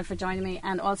Sinead Farrell for joining me,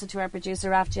 and also to our producer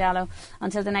Raf Giallo.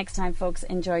 Until the next time, folks,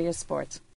 enjoy your sport.